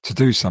to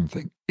do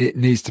something. It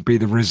needs to be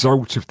the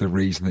result of the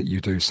reason that you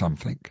do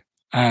something.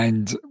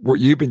 And what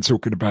you've been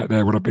talking about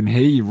there, what I've been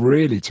hearing you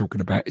really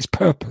talking about, is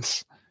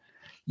purpose.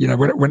 You know,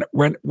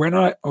 when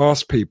I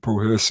ask people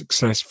who are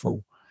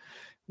successful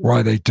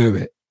why they do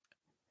it,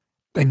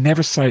 they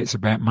never say it's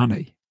about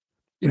money.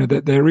 You know,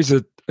 that there is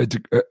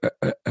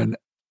an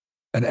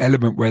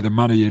element where the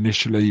money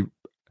initially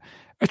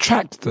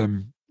attracted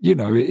them. You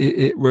know,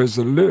 it was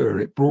a lure;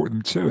 it brought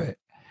them to it.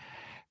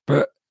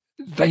 But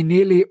they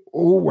nearly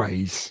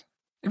always,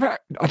 in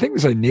fact, I think we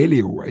say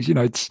nearly always. You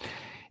know,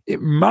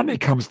 money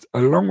comes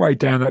a long way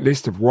down that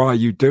list of why are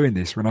you doing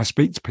this. When I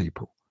speak to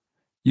people,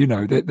 you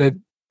know,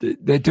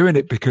 they're doing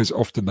it because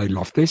often they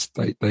love this.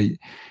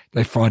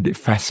 They find it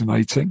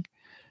fascinating.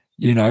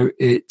 You know,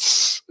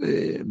 it's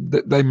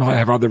they might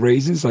have other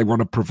reasons. They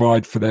want to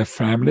provide for their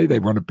family. They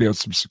want to build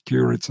some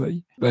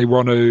security. They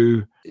want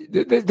to.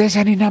 There's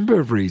any number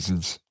of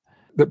reasons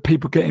that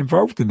people get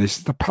involved in this.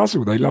 It's the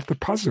puzzle. They love the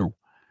puzzle.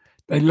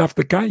 They love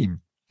the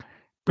game.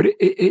 But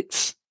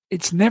it's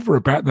never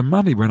about the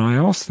money when I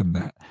ask them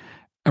that.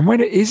 And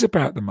when it is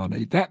about the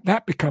money,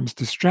 that becomes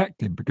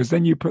distracting, because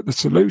then you put the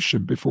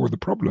solution before the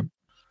problem.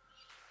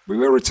 We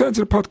will return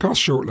to the podcast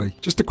shortly.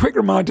 Just a quick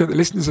reminder that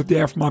listeners of the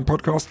Alpha Mind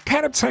podcast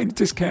can obtain a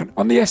discount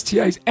on the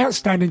STA's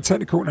outstanding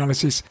technical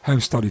analysis home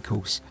study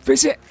course.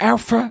 Visit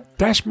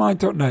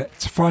alpha-mind.net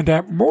to find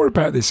out more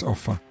about this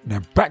offer.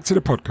 Now back to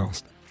the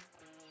podcast.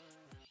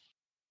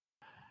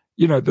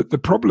 You know, the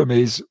problem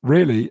is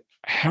really,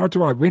 how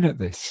do I win at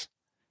this?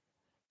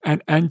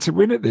 And to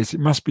win at this, it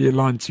must be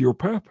aligned to your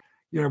purpose.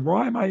 You know,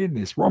 why am I in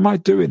this? What am I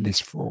doing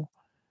this for?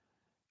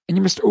 And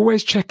you must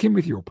always check in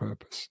with your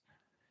purpose.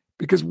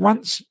 Because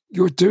once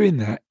you're doing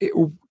that, it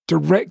will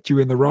direct you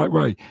in the right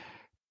way.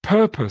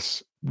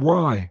 Purpose,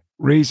 why,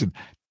 reason,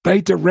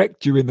 they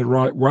direct you in the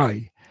right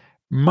way.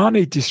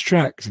 Money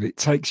distracts and it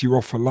takes you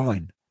off a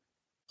line.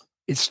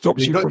 It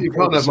stops you from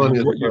focusing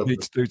on what you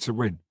need to do to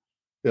win.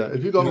 Yeah,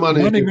 if you've got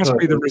money... Money must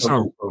be the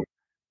result.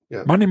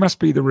 Yeah. Money must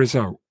be the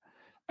result.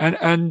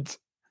 And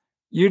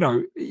you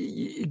know,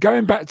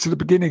 going back to the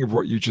beginning of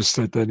what you just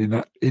said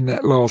then in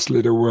that last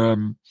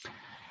little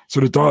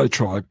sort of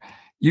diatribe,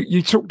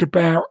 you talked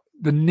about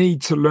the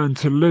need to learn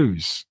to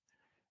lose.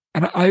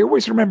 And I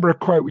always remember a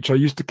quote which I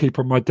used to keep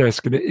on my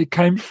desk, and it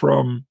came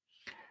from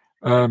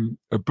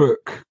a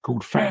book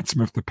called Phantom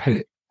of the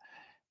Pit.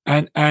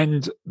 And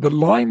the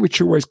line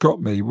which always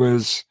got me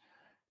was,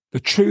 the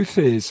truth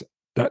is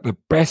that the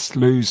best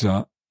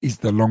loser is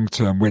the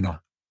long-term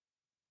winner.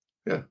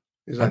 Yeah,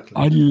 exactly.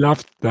 And I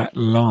loved that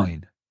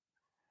line,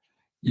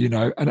 you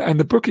know, and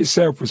the book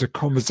itself was a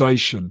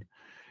conversation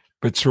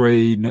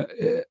between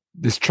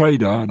this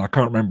trader, and I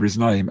can't remember his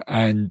name,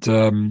 and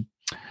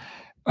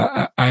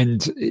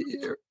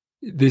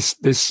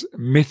this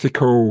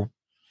mythical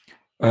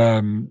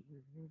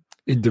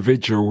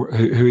individual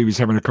who he was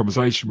having a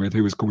conversation with,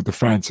 who was called the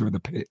Phantom of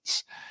the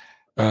Pits.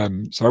 So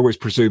I always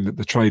presumed that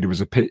the trader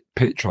was a pit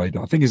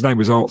trader. I think his name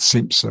was Arthur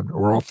Simpson,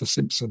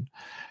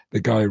 the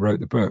guy who wrote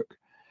the book.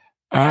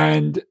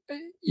 And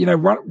you know,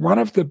 one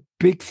of the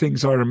big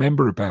things I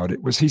remember about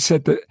it was he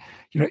said that,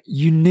 you know,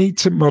 you need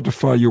to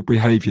modify your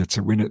behavior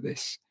to win at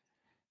this.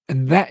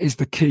 And that is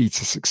the key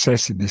to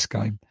success in this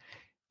game.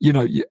 You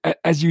know,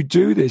 as you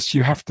do this,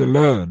 you have to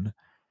learn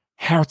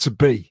how to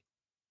be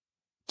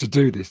to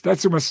do this.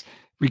 That's almost,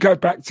 we go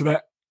back to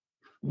that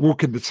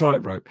walking the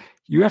tightrope.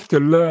 You have to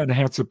learn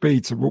how to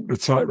be to walk the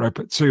tightrope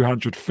at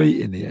 200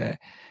 feet in the air,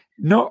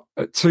 not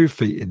at 2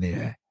 feet in the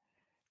air.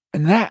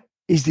 And that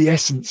is the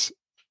essence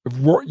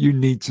of what you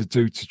need to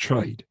do to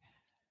trade.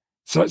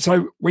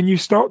 So when you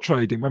start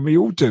trading, when we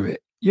all do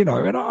it, you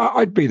know, and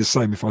I'd be the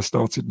same if I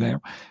started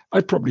now.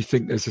 I'd probably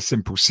think there's a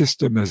simple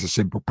system, there's a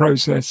simple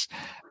process.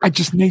 I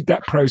just need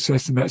that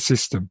process and that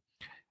system,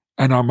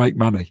 and I'll make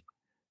money.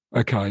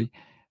 Okay.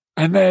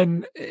 And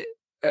then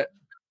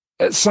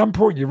at some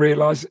point you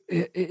realize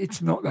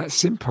it's not that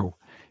simple.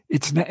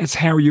 It's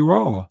how you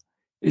are.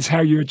 It's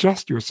how you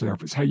adjust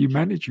yourself. It's how you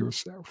manage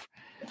yourself,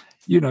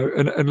 you know,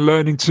 and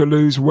learning to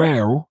lose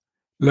well,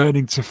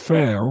 learning to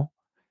fail,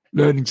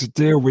 learning to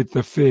deal with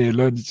the fear,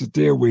 learning to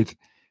deal with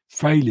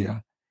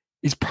failure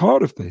is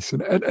part of this.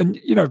 And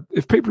you know,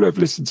 if people who have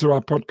listened to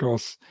our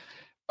podcasts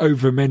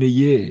over many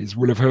years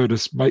will have heard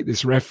us make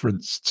this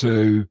reference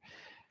to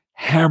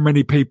how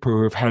many people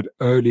who have had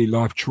early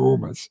life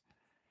traumas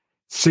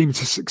seem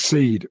to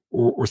succeed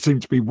or seem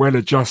to be well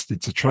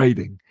adjusted to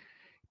trading,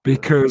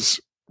 because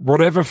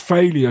whatever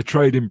failure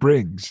trading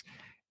brings,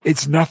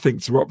 it's nothing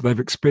to what they've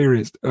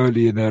experienced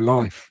early in their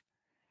life.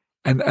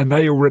 And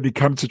they already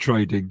come to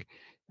trading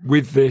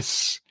with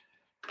this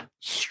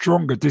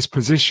stronger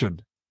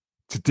disposition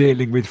to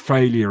dealing with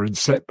failure and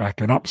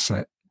setback and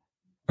upset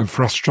and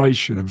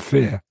frustration and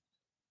fear.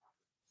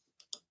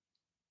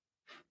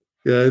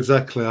 Yeah,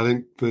 exactly. I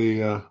think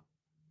the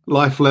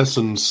life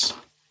lessons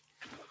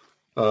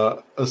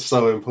are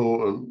so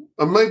important,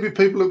 and maybe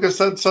people have just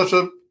had such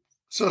a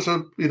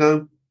you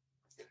know,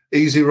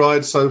 easy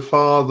ride so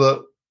far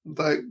that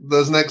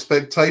there's an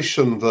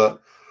expectation that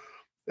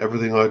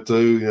everything I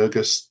do, you know,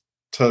 just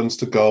turns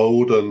to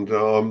gold, and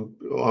I'm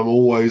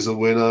always a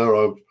winner.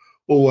 I'm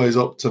always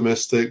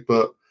optimistic,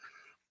 but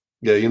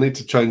yeah, you need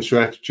to change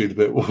your attitude a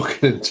bit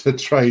walking into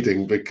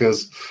trading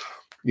because,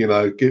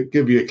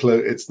 give you a clue,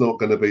 it's not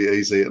going to be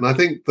easy. And I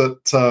think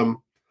that,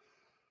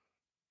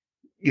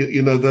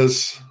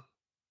 there's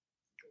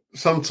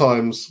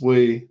sometimes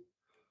we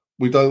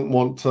don't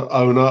want to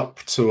own up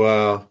to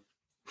our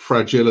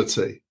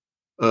fragility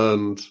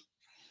and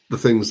the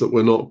things that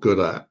we're not good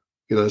at.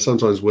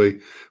 Sometimes we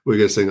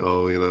just think,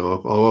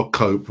 I'll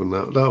cope and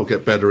that'll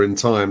get better in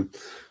time.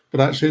 But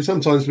actually,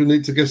 sometimes we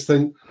need to just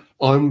think,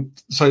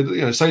 say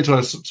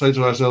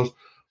to ourselves,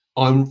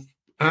 I'm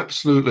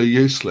absolutely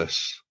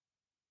useless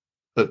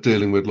at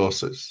dealing with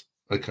losses.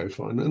 Okay,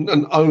 fine,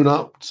 and own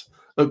up,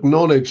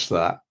 acknowledge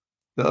that,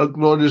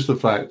 acknowledge the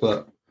fact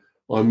that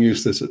I'm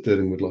useless at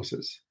dealing with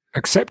losses.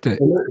 Accept it,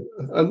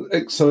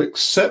 and so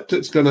accept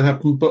it's going to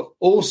happen, but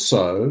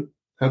also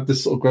have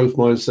this sort of growth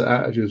mindset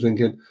attitude,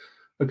 thinking,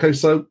 okay,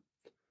 so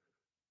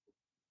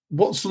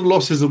what sort of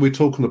losses are we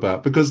talking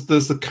about? Because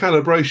there's the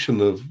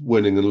calibration of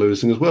winning and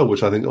losing as well,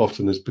 which I think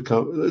often is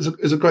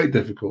a great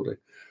difficulty,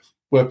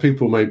 where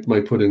people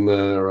may put in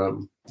their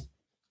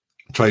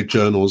trade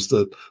journals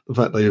that the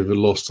fact they've either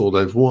lost or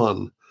they've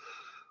won.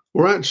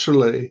 Or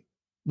actually,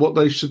 what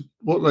they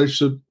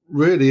should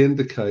really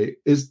indicate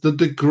is the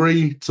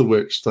degree to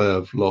which they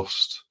have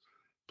lost,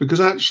 because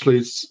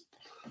actually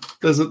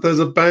there's a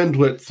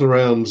bandwidth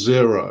around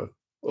zero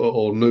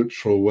or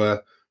neutral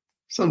where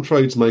some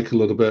trades make a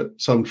little bit,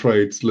 some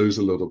trades lose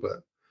a little bit.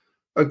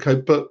 Okay,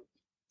 but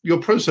your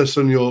process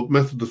and your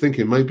method of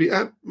thinking may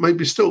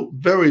be still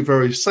very,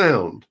 very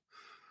sound.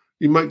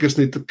 You might just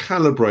need to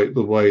calibrate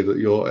the way that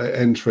you're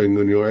entering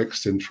and you're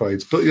exiting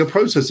trades, but your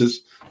process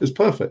is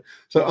perfect.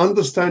 So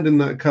understanding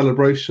that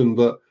calibration,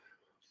 that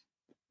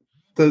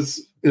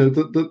there's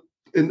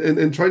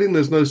in trading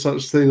there's no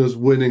such thing as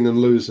winning and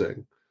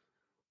losing.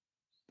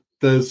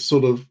 There's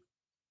sort of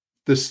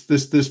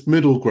this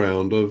middle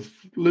ground of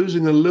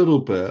losing a little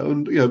bit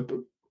and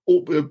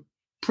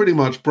pretty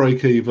much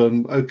break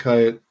even.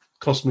 Okay, it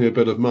cost me a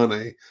bit of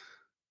money,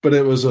 but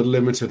it was a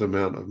limited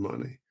amount of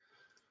money.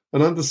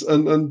 And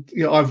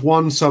I've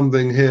won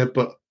something here,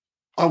 but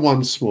I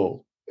won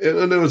small,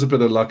 and there was a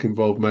bit of luck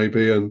involved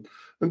maybe, and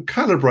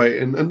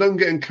calibrating and don't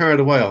getting carried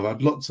away. I've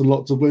had lots and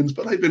lots of wins,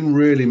 but they've been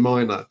really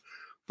minor.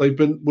 They've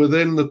been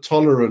within the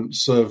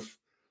tolerance of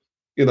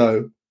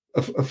a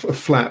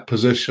flat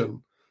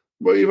position,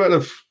 where you've had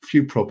a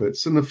few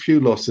profits and a few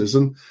losses.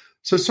 And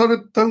so sort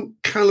of do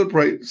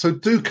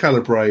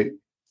calibrate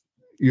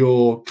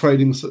your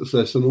trading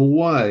success in a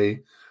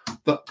way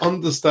that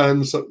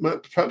understands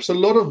that perhaps a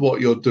lot of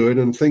what you're doing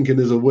and thinking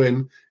is a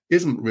win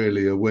isn't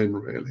really a win,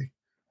 really.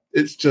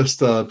 It's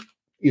just a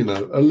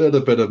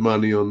little bit of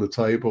money on the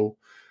table,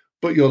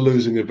 but you're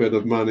losing a bit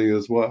of money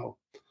as well.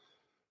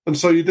 And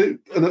so you do,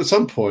 and at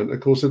some point, of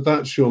course, if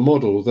that's your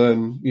model,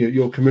 then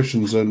your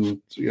commissions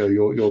and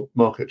your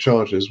market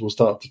charges will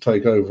start to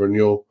take over, and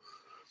you're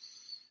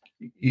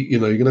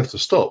going to have to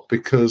stop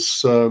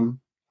because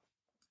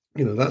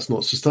that's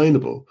not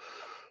sustainable.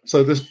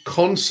 So this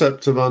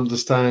concept of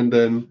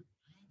understanding,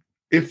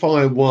 if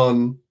I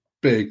won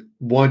big,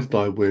 why did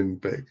I win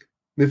big?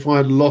 And if I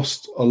had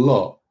lost a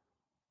lot,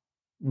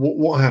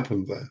 what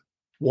happened there?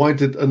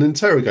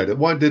 Interrogate it.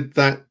 Why did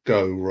that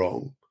go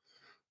wrong?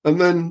 And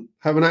then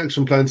have an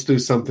action plan to do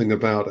something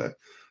about it.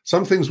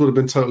 Some things would have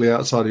been totally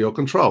outside of your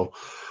control,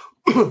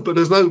 but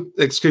there's no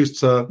excuse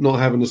to not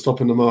having to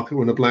stop in the market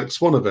when a black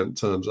swan event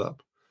turns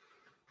up.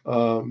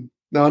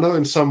 Now, I know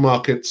in some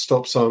markets,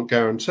 stops aren't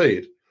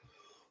guaranteed.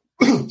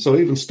 So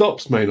even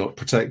stops may not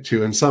protect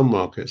you in some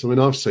markets. I mean,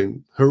 I've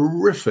seen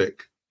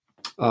horrific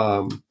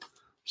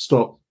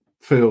stop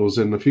fills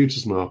in the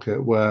futures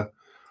market where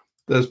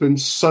there's been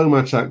so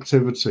much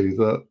activity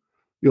that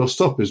your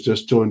stop is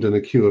just joined in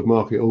a queue of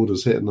market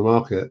orders hitting the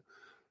market.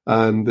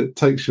 And it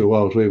takes you a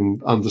while to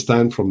even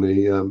understand from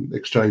the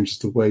exchange as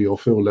to where your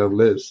fill level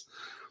is.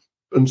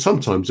 And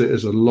sometimes it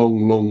is a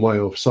long, long way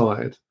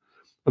offside.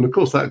 And of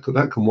course, that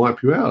can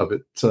wipe you out of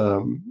it.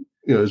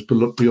 It's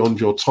beyond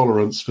your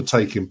tolerance for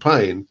taking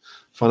pain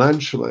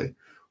financially.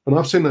 And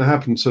I've seen that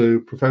happen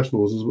to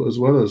professionals as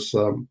well as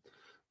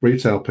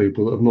retail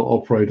people that have not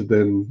operated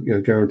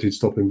in guaranteed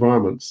stop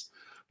environments.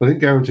 I think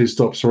guaranteed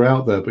stops are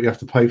out there, but you have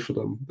to pay for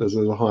them. There's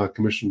a higher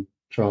commission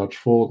charge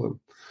for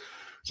them.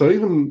 So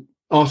even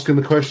asking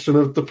the question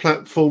of the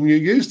platform you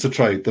use to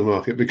trade the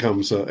market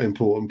becomes an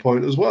important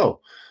point as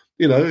well.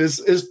 Is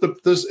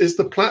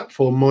the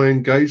platform my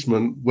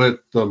engagement with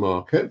the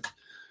market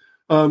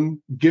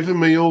giving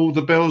me all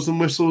the bells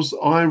and whistles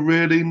I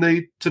really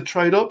need to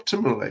trade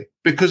optimally?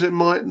 Because it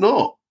might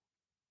not,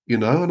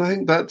 and I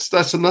think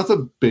that's another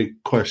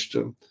big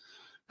question.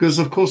 Because,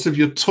 of course, if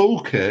your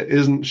toolkit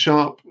isn't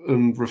sharp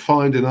and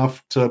refined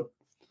enough to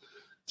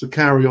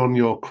carry on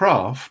your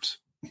craft,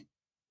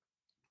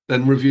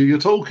 then review your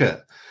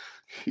toolkit.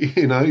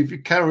 If you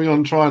carry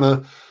on trying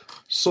to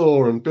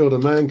saw and build a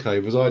man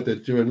cave, as I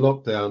did during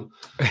lockdown,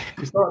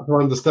 you start to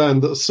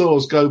understand that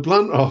saws go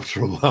blunt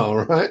after a while,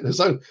 right?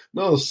 There's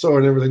no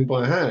sawing everything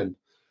by hand.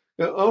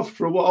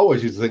 after a while, I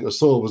always used to think a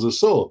saw was a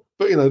saw.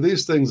 But,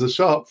 these things are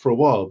sharp for a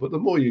while, but the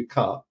more you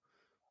cut,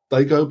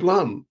 they go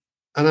blunt.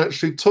 And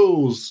actually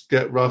tools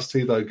get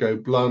rusty, they go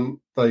blunt,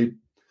 they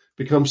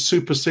become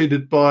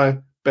superseded by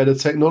better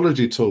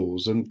technology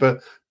tools and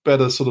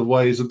better sort of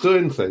ways of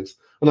doing things.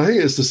 And I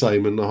think it's the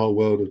same in the whole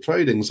world of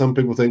trading. Some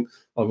people think,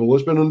 I've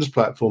always been on this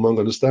platform, I'm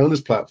going to stay on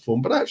this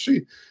platform. But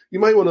actually, you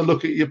may want to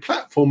look at your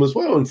platform as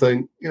well and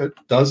think,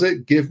 does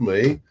it give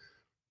me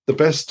the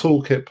best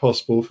toolkit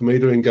possible for me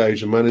to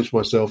engage and manage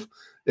myself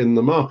in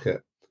the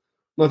market?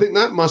 And I think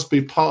that must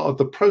be part of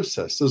the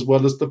process, as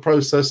well as the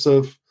process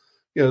of,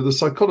 the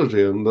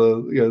psychology and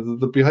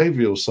the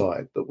behavioural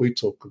side that we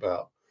talk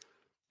about.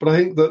 But I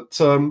think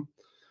that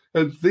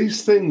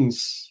these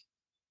things,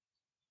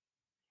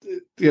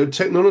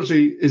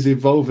 technology is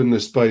evolving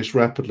this space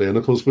rapidly, and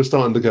of course we're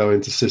starting to go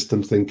into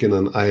system thinking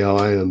and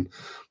AI and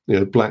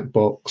black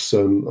box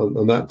and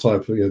that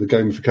type of the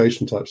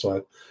gamification type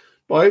side.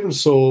 But I even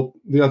saw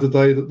the other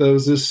day that there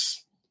was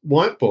this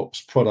white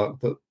box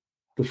product that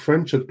the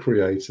French had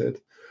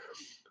created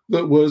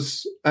that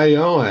was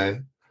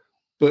AI,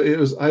 but it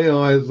was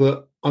AI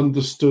that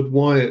understood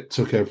why it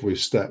took every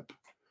step.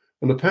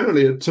 And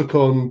apparently it took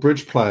on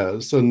bridge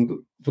players, and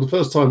for the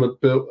first time it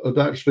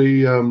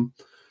actually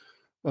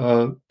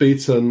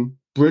beaten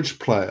bridge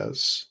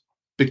players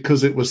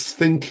because it was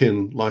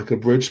thinking like a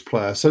bridge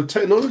player. So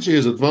technology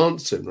is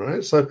advancing,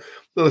 right? So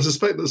I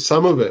suspect that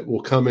some of it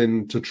will come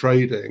into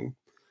trading.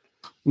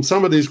 And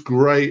some of these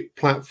great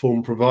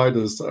platform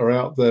providers that are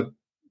out there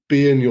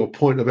being your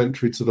point of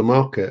entry to the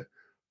market,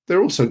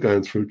 they're also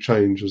going through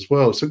change as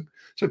well. So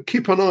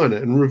keep an eye on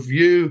it and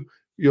review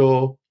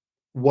your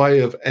way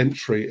of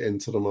entry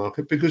into the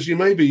market, because you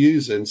may be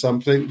using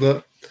something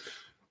that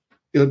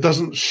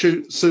doesn't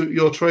suit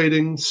your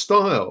trading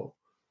style.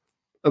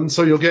 And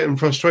so you're getting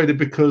frustrated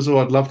because,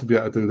 I'd love to be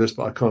able to do this,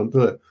 but I can't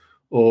do it.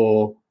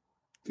 Or,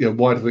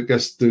 why did it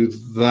just do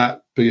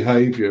that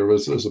behavior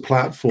as a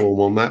platform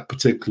on that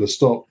particular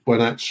stock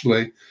when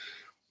actually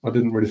I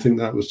didn't really think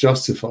that was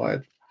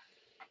justified?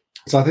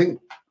 So I think,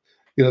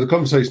 the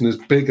conversation is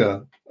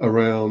bigger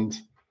around,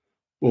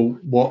 well,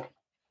 what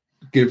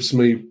gives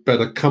me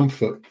better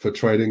comfort for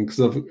trading?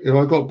 Because if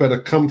I've got better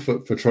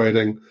comfort for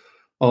trading,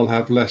 I'll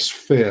have less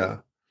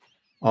fear.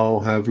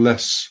 I'll have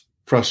less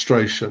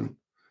frustration.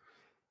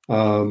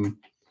 And,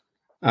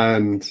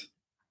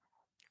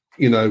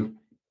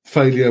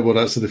 failure, well,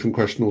 that's a different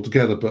question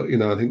altogether. But,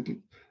 I think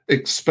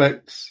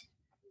expect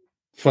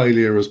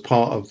failure as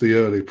part of the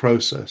early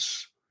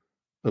process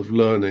of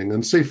learning,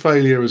 and see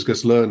failure as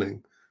just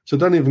learning. So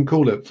don't even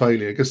call it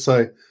failure. Just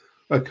say,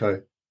 okay,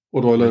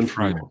 what do I learn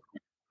from it?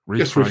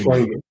 Just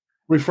reframe it.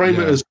 Reframe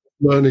it as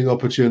learning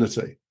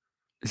opportunity.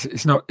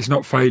 It's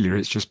not failure.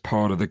 It's just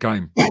part of the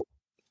game.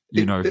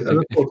 If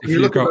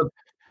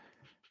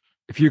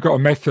you've got a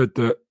method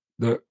that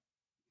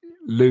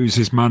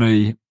loses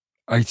money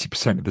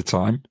 80% of the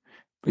time,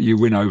 but you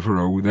win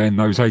overall, then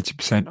those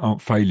 80%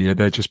 aren't failure.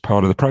 They're just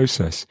part of the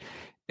process.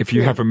 If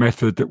you have a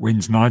method that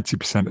wins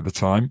 90% of the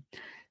time,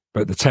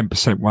 but the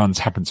 10% ones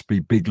happen to be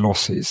big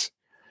losses,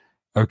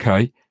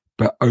 okay,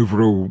 but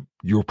overall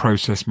your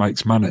process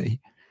makes money,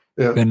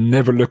 then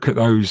never look at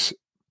those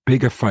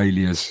bigger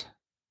failures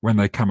when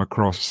they come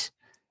across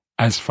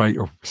as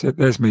fatal. So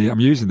there's me. I'm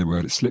using the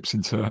word. It slips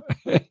into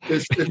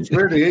it's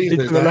really easy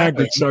into the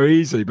language so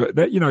easy. But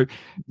that,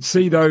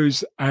 see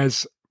those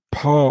as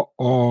part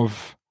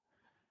of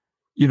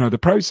the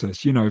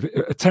process. If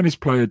a tennis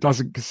player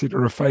doesn't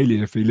consider a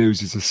failure if he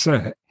loses a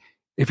set,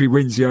 if he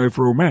wins the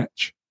overall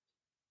match.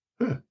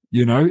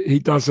 He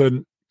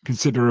doesn't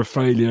consider a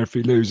failure if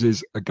he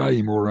loses a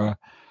game or a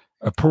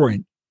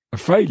point a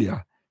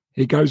failure.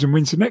 He goes and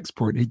wins the next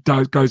point. He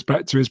goes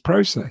back to his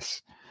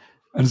process.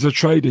 And as a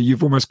trader,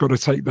 you've almost got to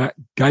take that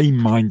game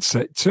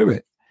mindset to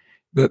it,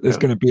 that there's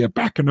going to be a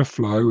back and a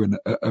flow and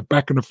a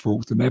back and a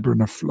forth, an ebb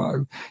and a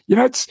flow.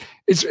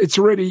 It's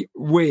really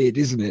weird,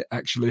 isn't it,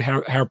 actually,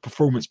 how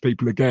performance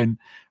people, again,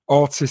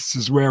 artists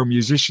as well,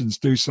 musicians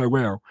do so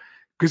well.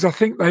 Because I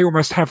think they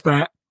almost have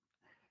that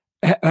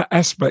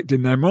aspect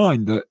in their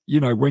mind that,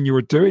 when you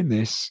are doing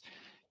this,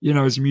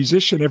 as a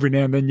musician, every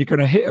now and then you're going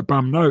to hit a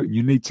bum note and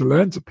you need to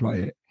learn to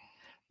play it.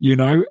 You're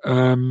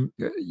going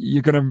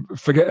to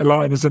forget a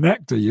line as an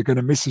actor. You're going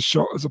to miss a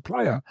shot as a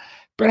player.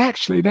 But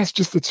actually, that's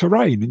just the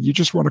terrain, and you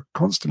just want to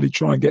constantly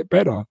try and get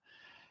better.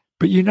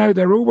 But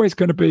there are always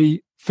going to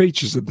be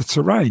features of the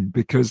terrain,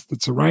 because the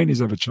terrain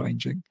is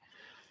ever-changing.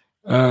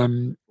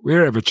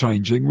 We're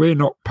ever-changing. We're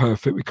not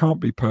perfect. We can't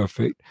be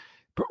perfect.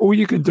 But all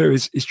you can do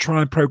is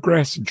try and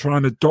progress and try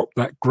and adopt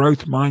that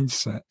growth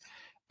mindset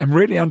and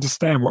really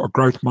understand what a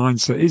growth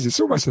mindset is. It's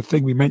almost a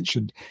thing we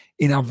mentioned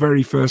in our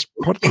very first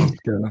podcast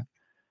together.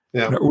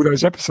 All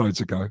those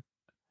episodes ago.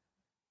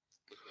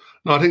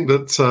 No, I think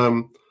that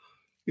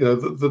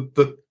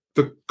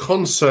the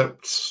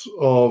concept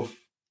of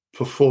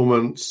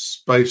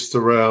performance based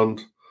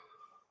around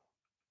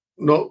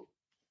not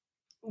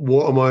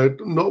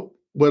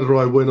whether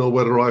I win or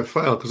whether I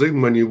fail, because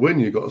even when you win,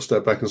 you've got to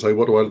step back and say,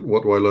 what do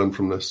I learn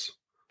from this?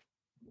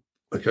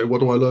 Okay, what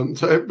do I learn?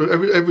 So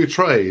every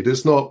trade,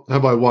 it's not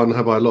have I won,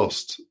 have I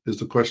lost, is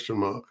the question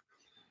mark.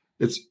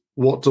 It's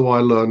what do I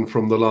learn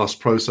from the last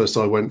process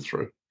I went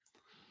through,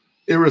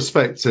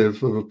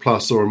 irrespective of a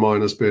plus or a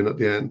minus being at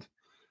the end,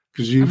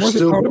 because you've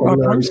still got to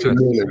learn from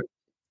winning.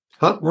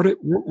 Huh?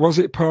 Was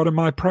it part of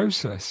my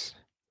process?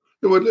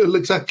 Well,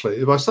 exactly.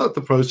 If I start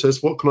the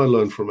process, what can I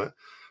learn from it?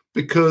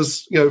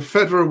 Because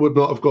Federer would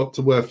not have got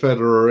to where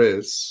Federer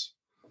is,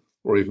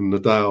 or even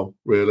Nadal,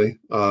 really.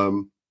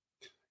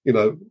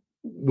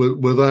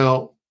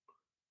 Without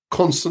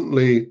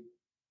constantly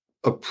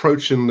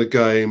approaching the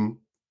game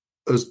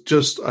as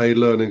just a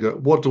learning.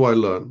 What do I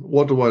learn?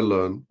 What do I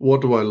learn?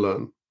 What do I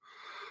learn?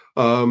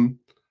 And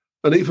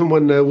even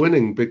when they're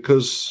winning,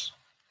 because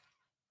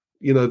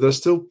they're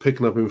still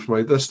picking up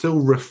information, they're still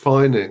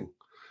refining.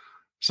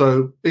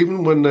 So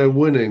even when they're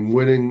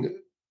winning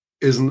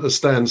isn't a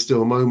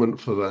standstill moment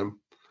for them.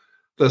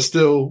 They're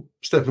still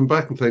stepping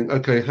back and think,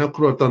 okay, how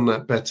could I have done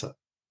that better?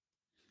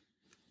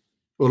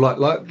 Well,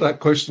 like that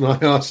question I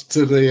asked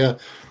to the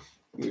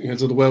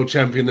world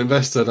champion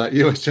investor, that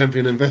US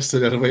champion investor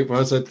the other week, where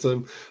I said to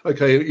him,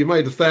 okay, you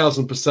made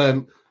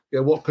 1,000%.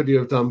 Yeah, what could you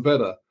have done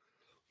better?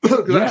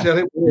 Because actually, I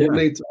think we all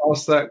need to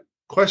ask that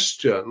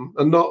question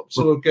and not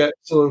sort of get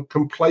sort of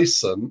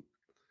complacent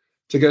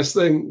to guess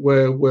think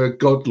we're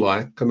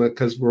godlike and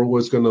because we're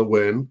always going to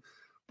win.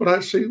 But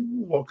actually,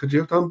 what could you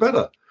have done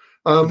better?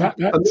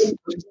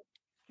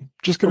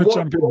 Just going to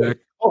jump in there.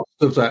 Cost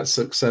of that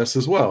success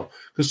as well,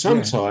 because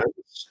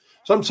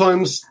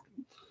sometimes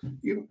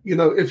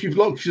if you've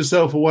locked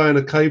yourself away in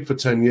a cave for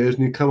 10 years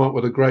and you come up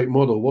with a great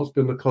model, what's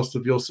been the cost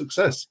of your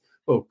success?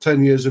 Well,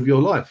 10 years of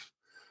your life.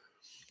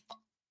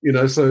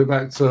 So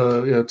back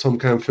to Tom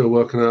Canfield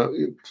working out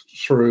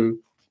through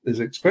his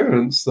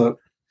experience that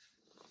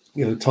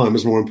time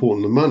is more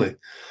important than money.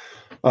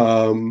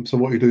 So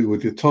what you do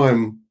with your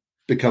time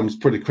becomes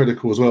pretty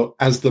critical as well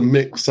as the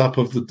mix up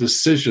of the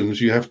decisions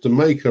you have to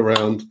make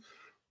around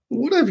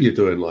whatever you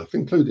do in life,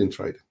 including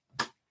trading.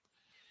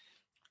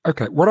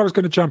 Okay, what I was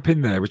going to jump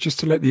in there was just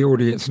to let the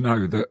audience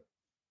know that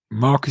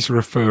Mark is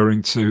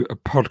referring to a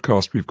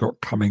podcast we've got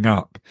coming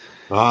up.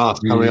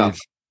 Coming up.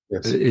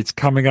 Yes. It's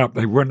coming up.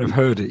 They wouldn't have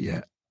heard it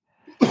yet.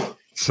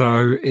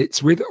 So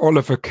it's with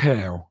Oliver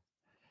Kow.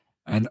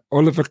 And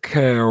Oliver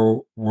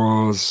Kow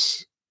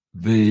was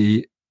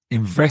the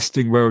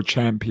investing world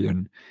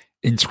champion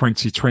in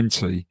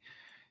 2020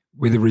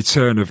 with a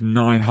return of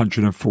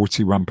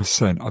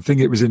 941%. I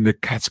think it was in the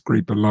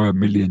category below $1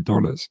 million,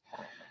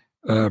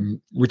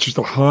 which is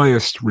the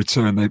highest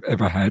return they've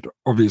ever had.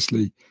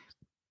 Obviously,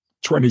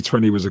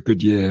 2020 was a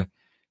good year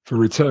for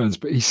returns,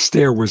 but he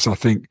still was, I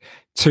think,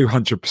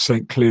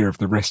 200% clear of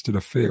the rest of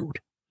the field.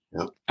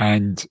 Yeah.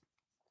 And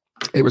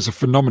it was a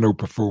phenomenal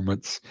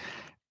performance.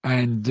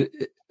 And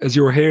as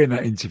you're hearing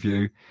that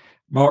interview,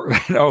 Mark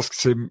then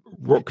asks him,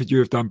 what could you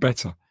have done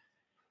better?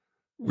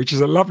 Which is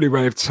a lovely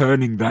way of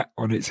turning that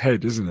on its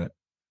head, isn't it?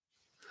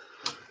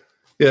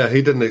 Yeah,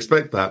 he didn't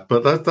expect that,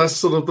 but that's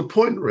sort of the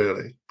point,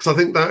 really. Because I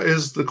think that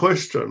is the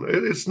question.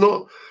 It's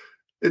not...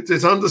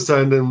 It's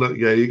understanding that,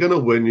 you're going to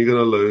win, you're going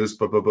to lose,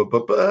 but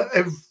at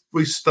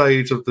every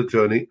stage of the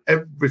journey,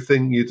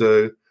 everything you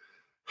do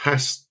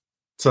has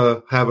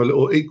to have a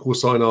little equal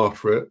sign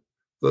after it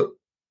that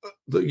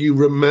you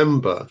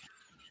remember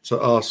to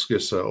ask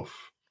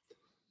yourself,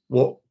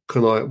 what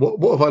have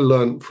I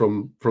learned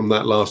from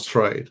that last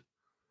trade?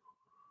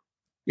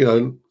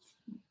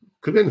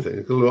 Could be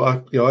anything.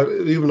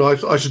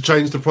 I should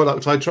change the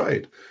product I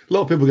trade. A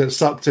lot of people get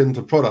sucked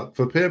into product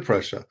for peer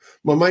pressure.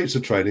 My mates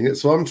are trading it,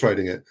 so I'm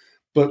trading it.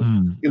 But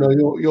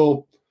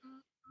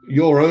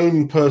your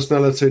own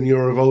personality and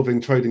your evolving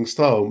trading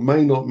style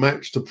may not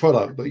match the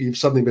product that you've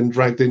suddenly been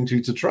dragged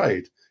into to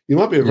trade. You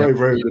might be a very,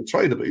 very good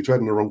trader, but you're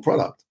trading the wrong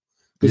product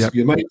because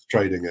your mate's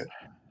trading it.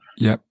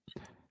 Yep.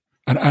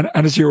 And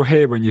as you'll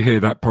hear when you hear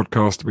that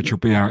podcast, which will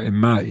be out in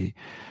May,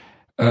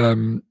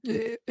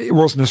 it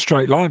wasn't a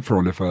straight line for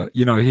Oliver.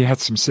 He had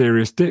some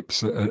serious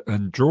dips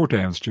and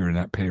drawdowns during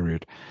that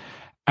period.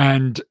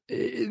 And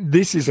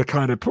this is a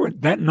kind of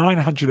point. That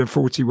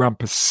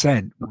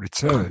 941%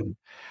 return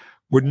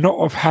would not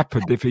have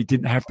happened if he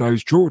didn't have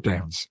those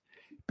drawdowns,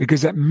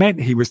 because that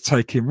meant he was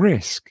taking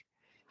risk.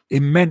 It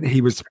meant he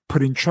was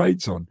putting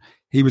trades on.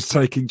 He was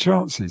taking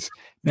chances.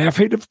 Now, if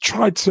he'd have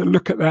tried to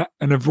look at that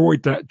and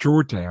avoid that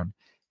drawdown,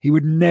 he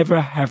would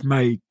never have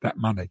made that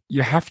money.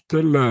 You have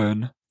to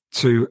learn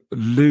to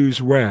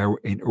lose well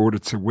in order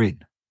to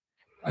win.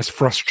 As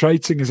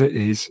frustrating as it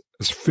is,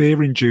 as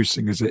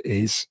fear-inducing as it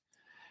is,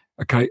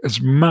 okay, as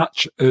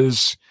much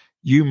as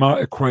you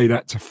might equate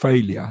that to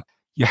failure,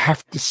 you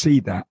have to see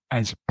that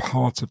as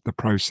part of the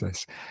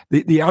process.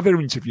 The other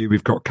interview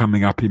we've got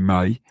coming up in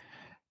May,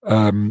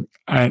 and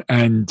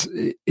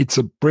it's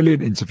a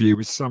brilliant interview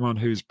with someone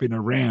who's been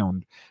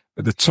around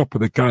at the top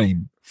of the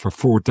game for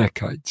 4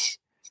 decades.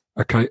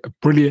 Okay, a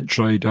brilliant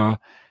trader.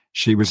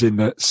 She was in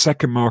the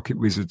second Market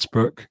Wizards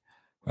book.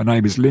 Her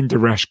name is Linda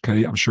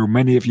Raschke. I'm sure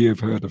many of you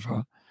have heard of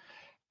her.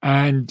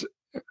 And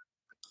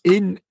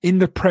in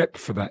the prep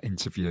for that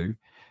interview,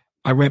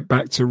 I went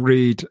back to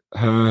read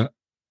her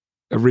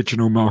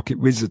original Market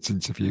Wizards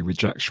interview with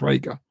Jack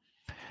Schwager.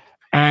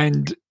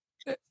 And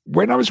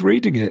when I was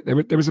reading it,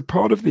 there was a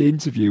part of the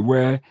interview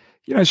where,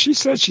 she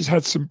said she's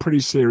had some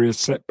pretty serious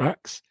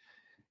setbacks,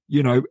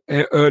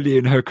 early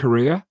in her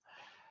career.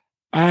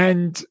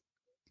 And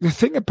the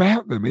thing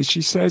about them is,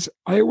 she says,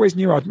 I always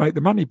knew I'd make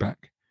the money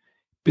back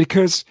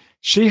because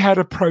she had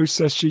a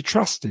process she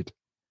trusted.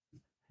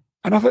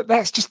 And I thought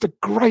that's just a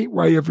great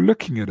way of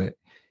looking at it.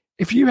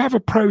 If you have a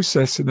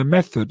process and a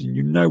method and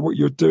you know what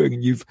you're doing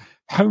and you've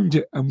honed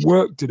it and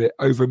worked at it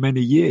over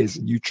many years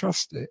and you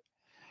trust it,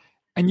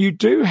 and you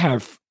do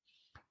have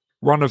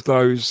one of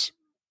those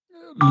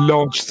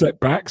large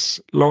setbacks,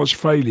 large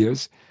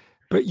failures,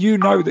 but you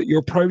know that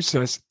your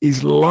process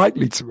is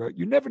likely to work.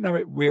 You never know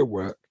it will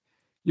work.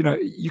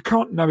 You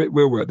can't know it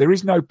will work. There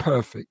is no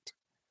perfect,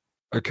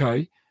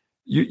 okay?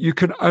 You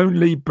can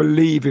only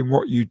believe in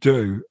what you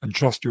do and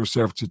trust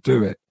yourself to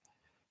do it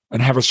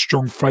and have a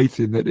strong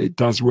faith in that it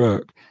does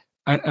work.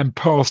 And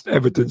past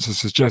evidence has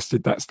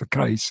suggested that's the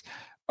case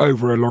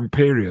over a long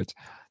period.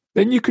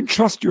 Then you can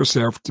trust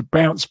yourself to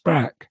bounce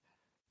back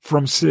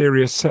from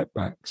serious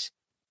setbacks.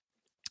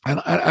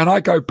 And I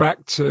go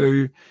back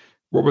to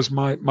what was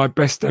my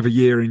best ever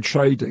year in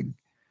trading.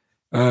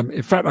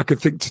 In fact, I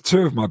could think to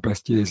two of my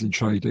best years in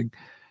trading.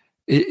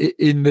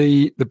 In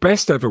the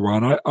best ever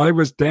one, I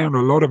was down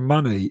a lot of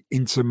money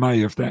into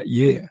May of that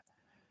year.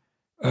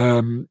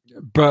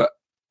 But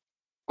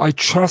I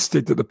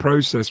trusted that the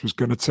process was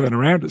going to turn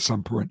around at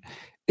some point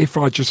if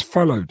I just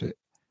followed it.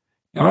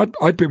 Now,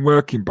 I'd been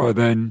working by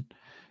then,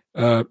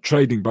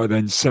 trading by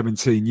then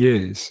 17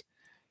 years.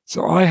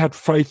 So I had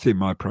faith in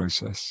my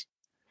process.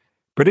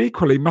 But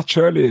equally, much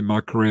earlier in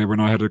my career,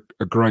 when I had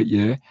a great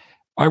year,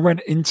 I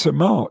went into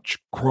March,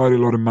 quite a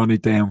lot of money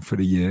down for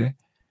the year.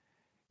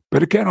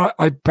 But again,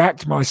 I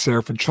backed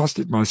myself and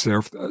trusted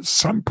myself that at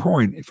some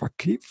point, if I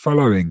keep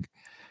following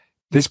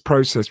this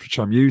process which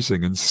I'm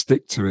using and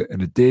stick to it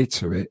and adhere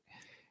to it,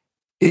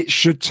 it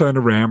should turn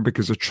around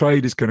because a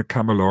trade is going to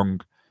come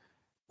along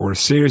or a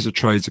series of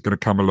trades are going to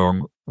come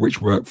along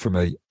which work for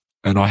me,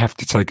 and I have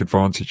to take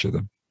advantage of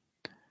them.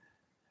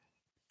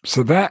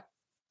 So that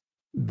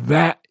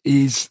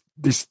is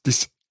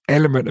this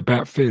element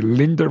about fear.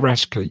 Linda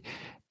Raschke,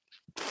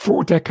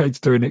 4 decades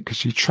doing it because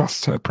she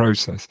trusts her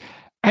process.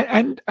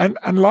 And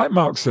like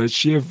Mark says,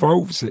 she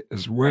evolves it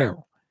as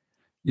well.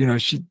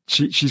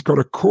 She's got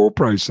a core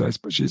process,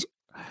 but she's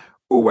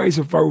always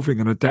evolving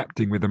and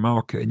adapting with the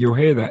market. And you'll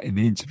hear that in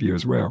the interview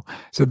as well.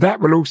 So that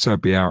will also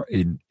be out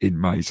in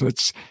May. So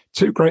it's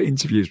 2 great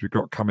interviews we've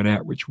got coming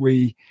out, which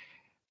I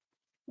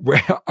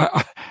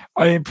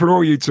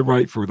implore you to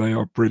wait for. They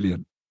are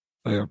brilliant.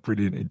 They are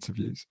brilliant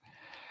interviews.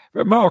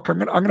 But Mark, I'm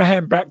going to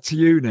hand back to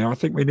you now. I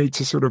think we need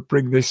to sort of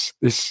bring this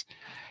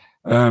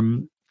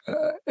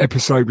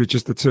episode with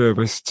just the two of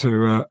us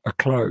to a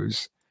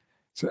close.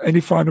 So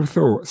any final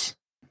thoughts?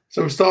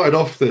 So we started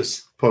off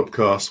this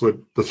podcast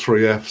with the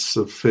 3 Fs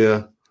of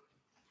fear,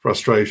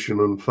 frustration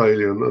and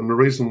failure. And the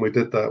reason we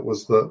did that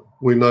was that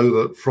we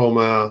know that from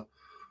our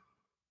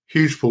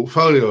huge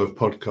portfolio of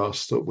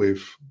podcasts that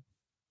we've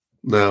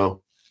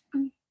now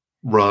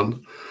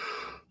run,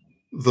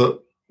 that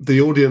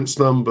the audience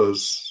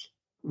numbers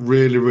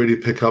really, really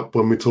pick up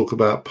when we talk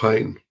about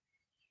pain,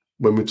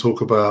 when we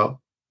talk about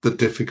the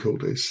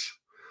difficulties,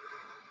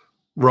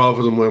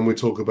 rather than when we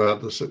talk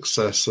about the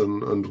success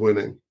and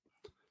winning.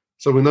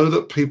 So we know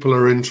that people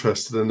are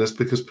interested in this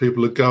because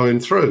people are going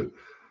through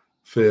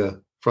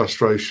fear,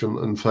 frustration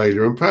and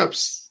failure, and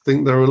perhaps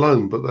think they're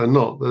alone, but they're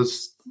not.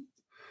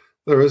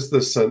 There is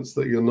this sense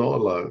that you're not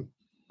alone,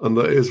 and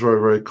that it is very,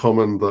 very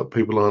common that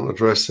people aren't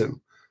addressing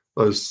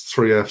those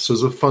 3 Fs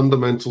as a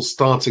fundamental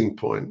starting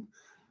point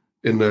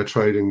in their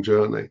trading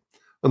journey.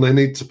 And they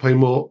need to pay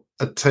more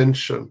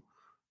attention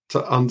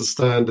to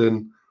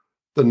understanding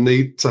the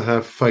need to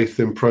have faith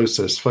in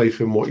process, faith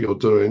in what you're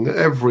doing at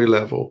every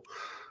level,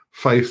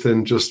 faith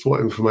in just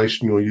what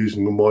information you're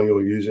using and why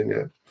you're using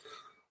it,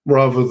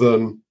 rather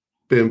than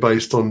being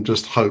based on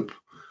just hope.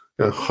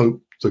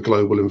 Hope the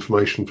global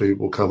information feed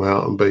will come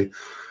out and be,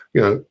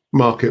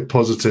 market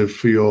positive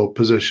for your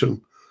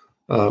position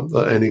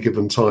at any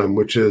given time,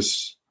 which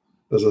is,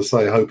 as I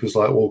say, hope is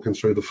like walking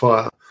through the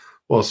fire,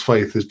 whilst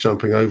faith is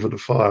jumping over the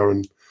fire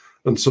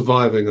and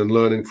surviving and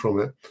learning from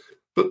it.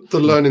 But the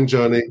learning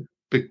journey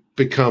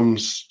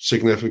becomes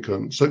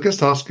significant. So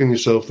just asking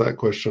yourself that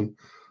question,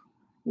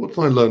 what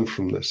can I learn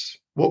from this?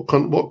 What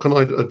can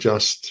I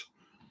adjust?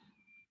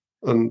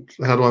 And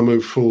how do I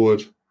move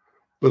forward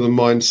with a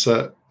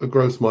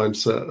growth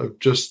mindset of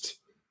just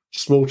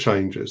small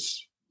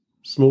changes,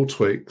 small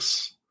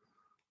tweaks,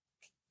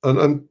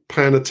 and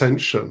paying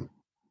attention,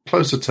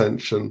 close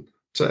attention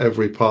to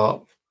every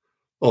part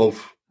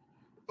of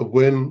a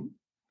win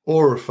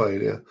or a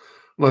failure.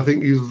 And I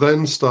think you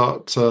then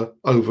start to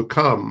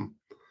overcome,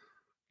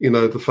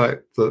 the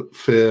fact that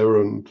fear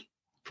and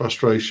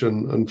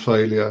frustration and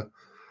failure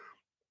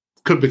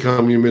could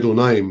become your middle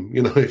name,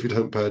 if you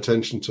don't pay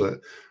attention to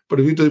it.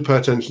 But if you do pay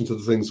attention to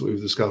the things that we've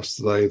discussed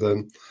today,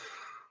 then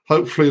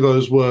hopefully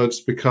those words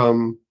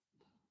become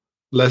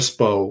less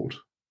bold,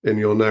 in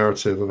your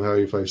narrative of how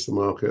you face the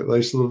market.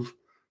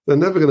 They're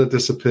never going to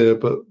disappear,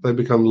 but they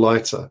become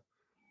lighter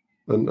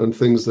and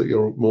things that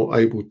you're more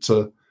able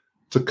to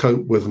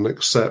cope with and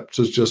accept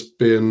as just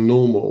being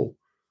normal.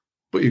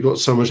 But you've got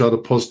so much other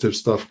positive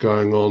stuff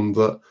going on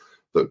that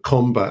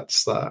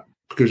combats that,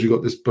 because you've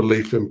got this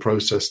belief in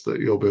process that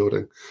you're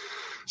building.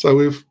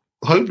 So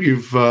hope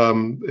you've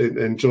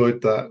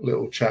enjoyed that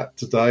little chat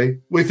today.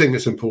 We think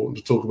it's important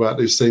to talk about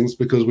these things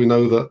because we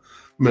know that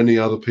many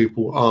other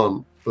people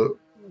aren't, but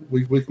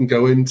we can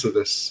go into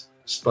this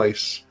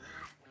space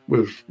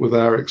with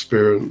our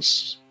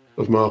experience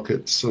of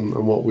markets and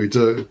what we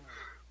do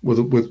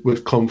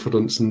with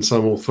confidence and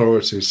some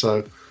authority.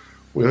 So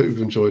we hope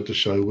you've enjoyed the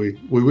show. We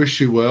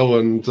wish you well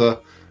and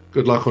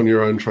good luck on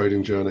your own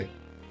trading journey.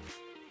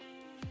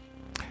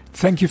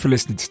 Thank you for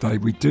listening today.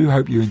 We do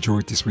hope you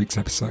enjoyed this week's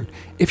episode.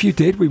 If you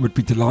did, we would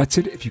be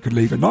delighted if you could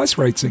leave a nice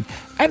rating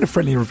and a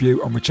friendly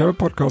review on whichever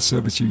podcast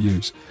service you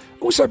use.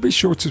 Also, be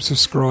sure to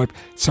subscribe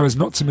so as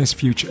not to miss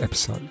future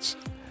episodes.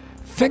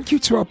 Thank you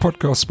to our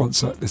podcast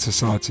sponsor, the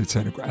Society of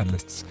Technical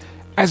Analysts.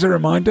 As a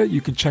reminder,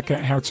 you can check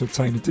out how to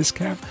obtain a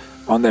discount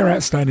on their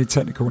outstanding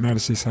technical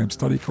analysis home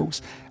study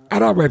course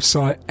at our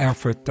website,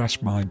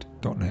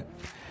 alpha-mind.net.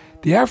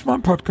 The Alpha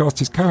Mind podcast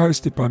is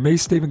co-hosted by me,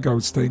 Stephen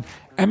Goldstein,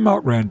 and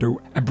Mark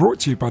Randall, and brought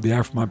to you by the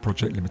Alpha Mind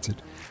Project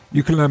Limited.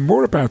 You can learn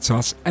more about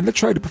us and the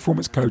trader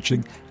performance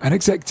coaching and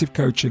executive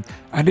coaching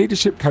and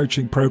leadership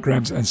coaching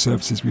programs and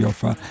services we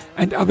offer,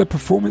 and other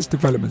performance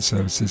development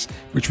services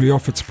which we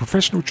offer to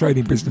professional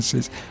trading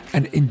businesses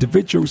and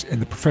individuals in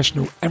the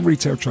professional and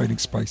retail trading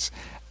space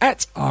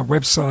at our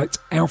website,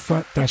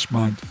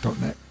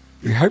 alpha-mind.net.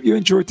 We hope you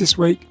enjoyed this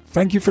week.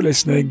 Thank you for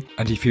listening.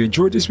 And if you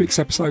enjoyed this week's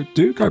episode,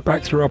 do go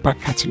back through our back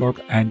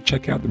catalogue and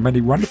check out the many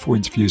wonderful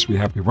interviews we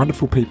have with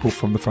wonderful people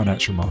from the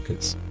financial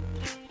markets.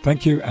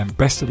 Thank you and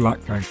best of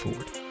luck going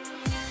forward.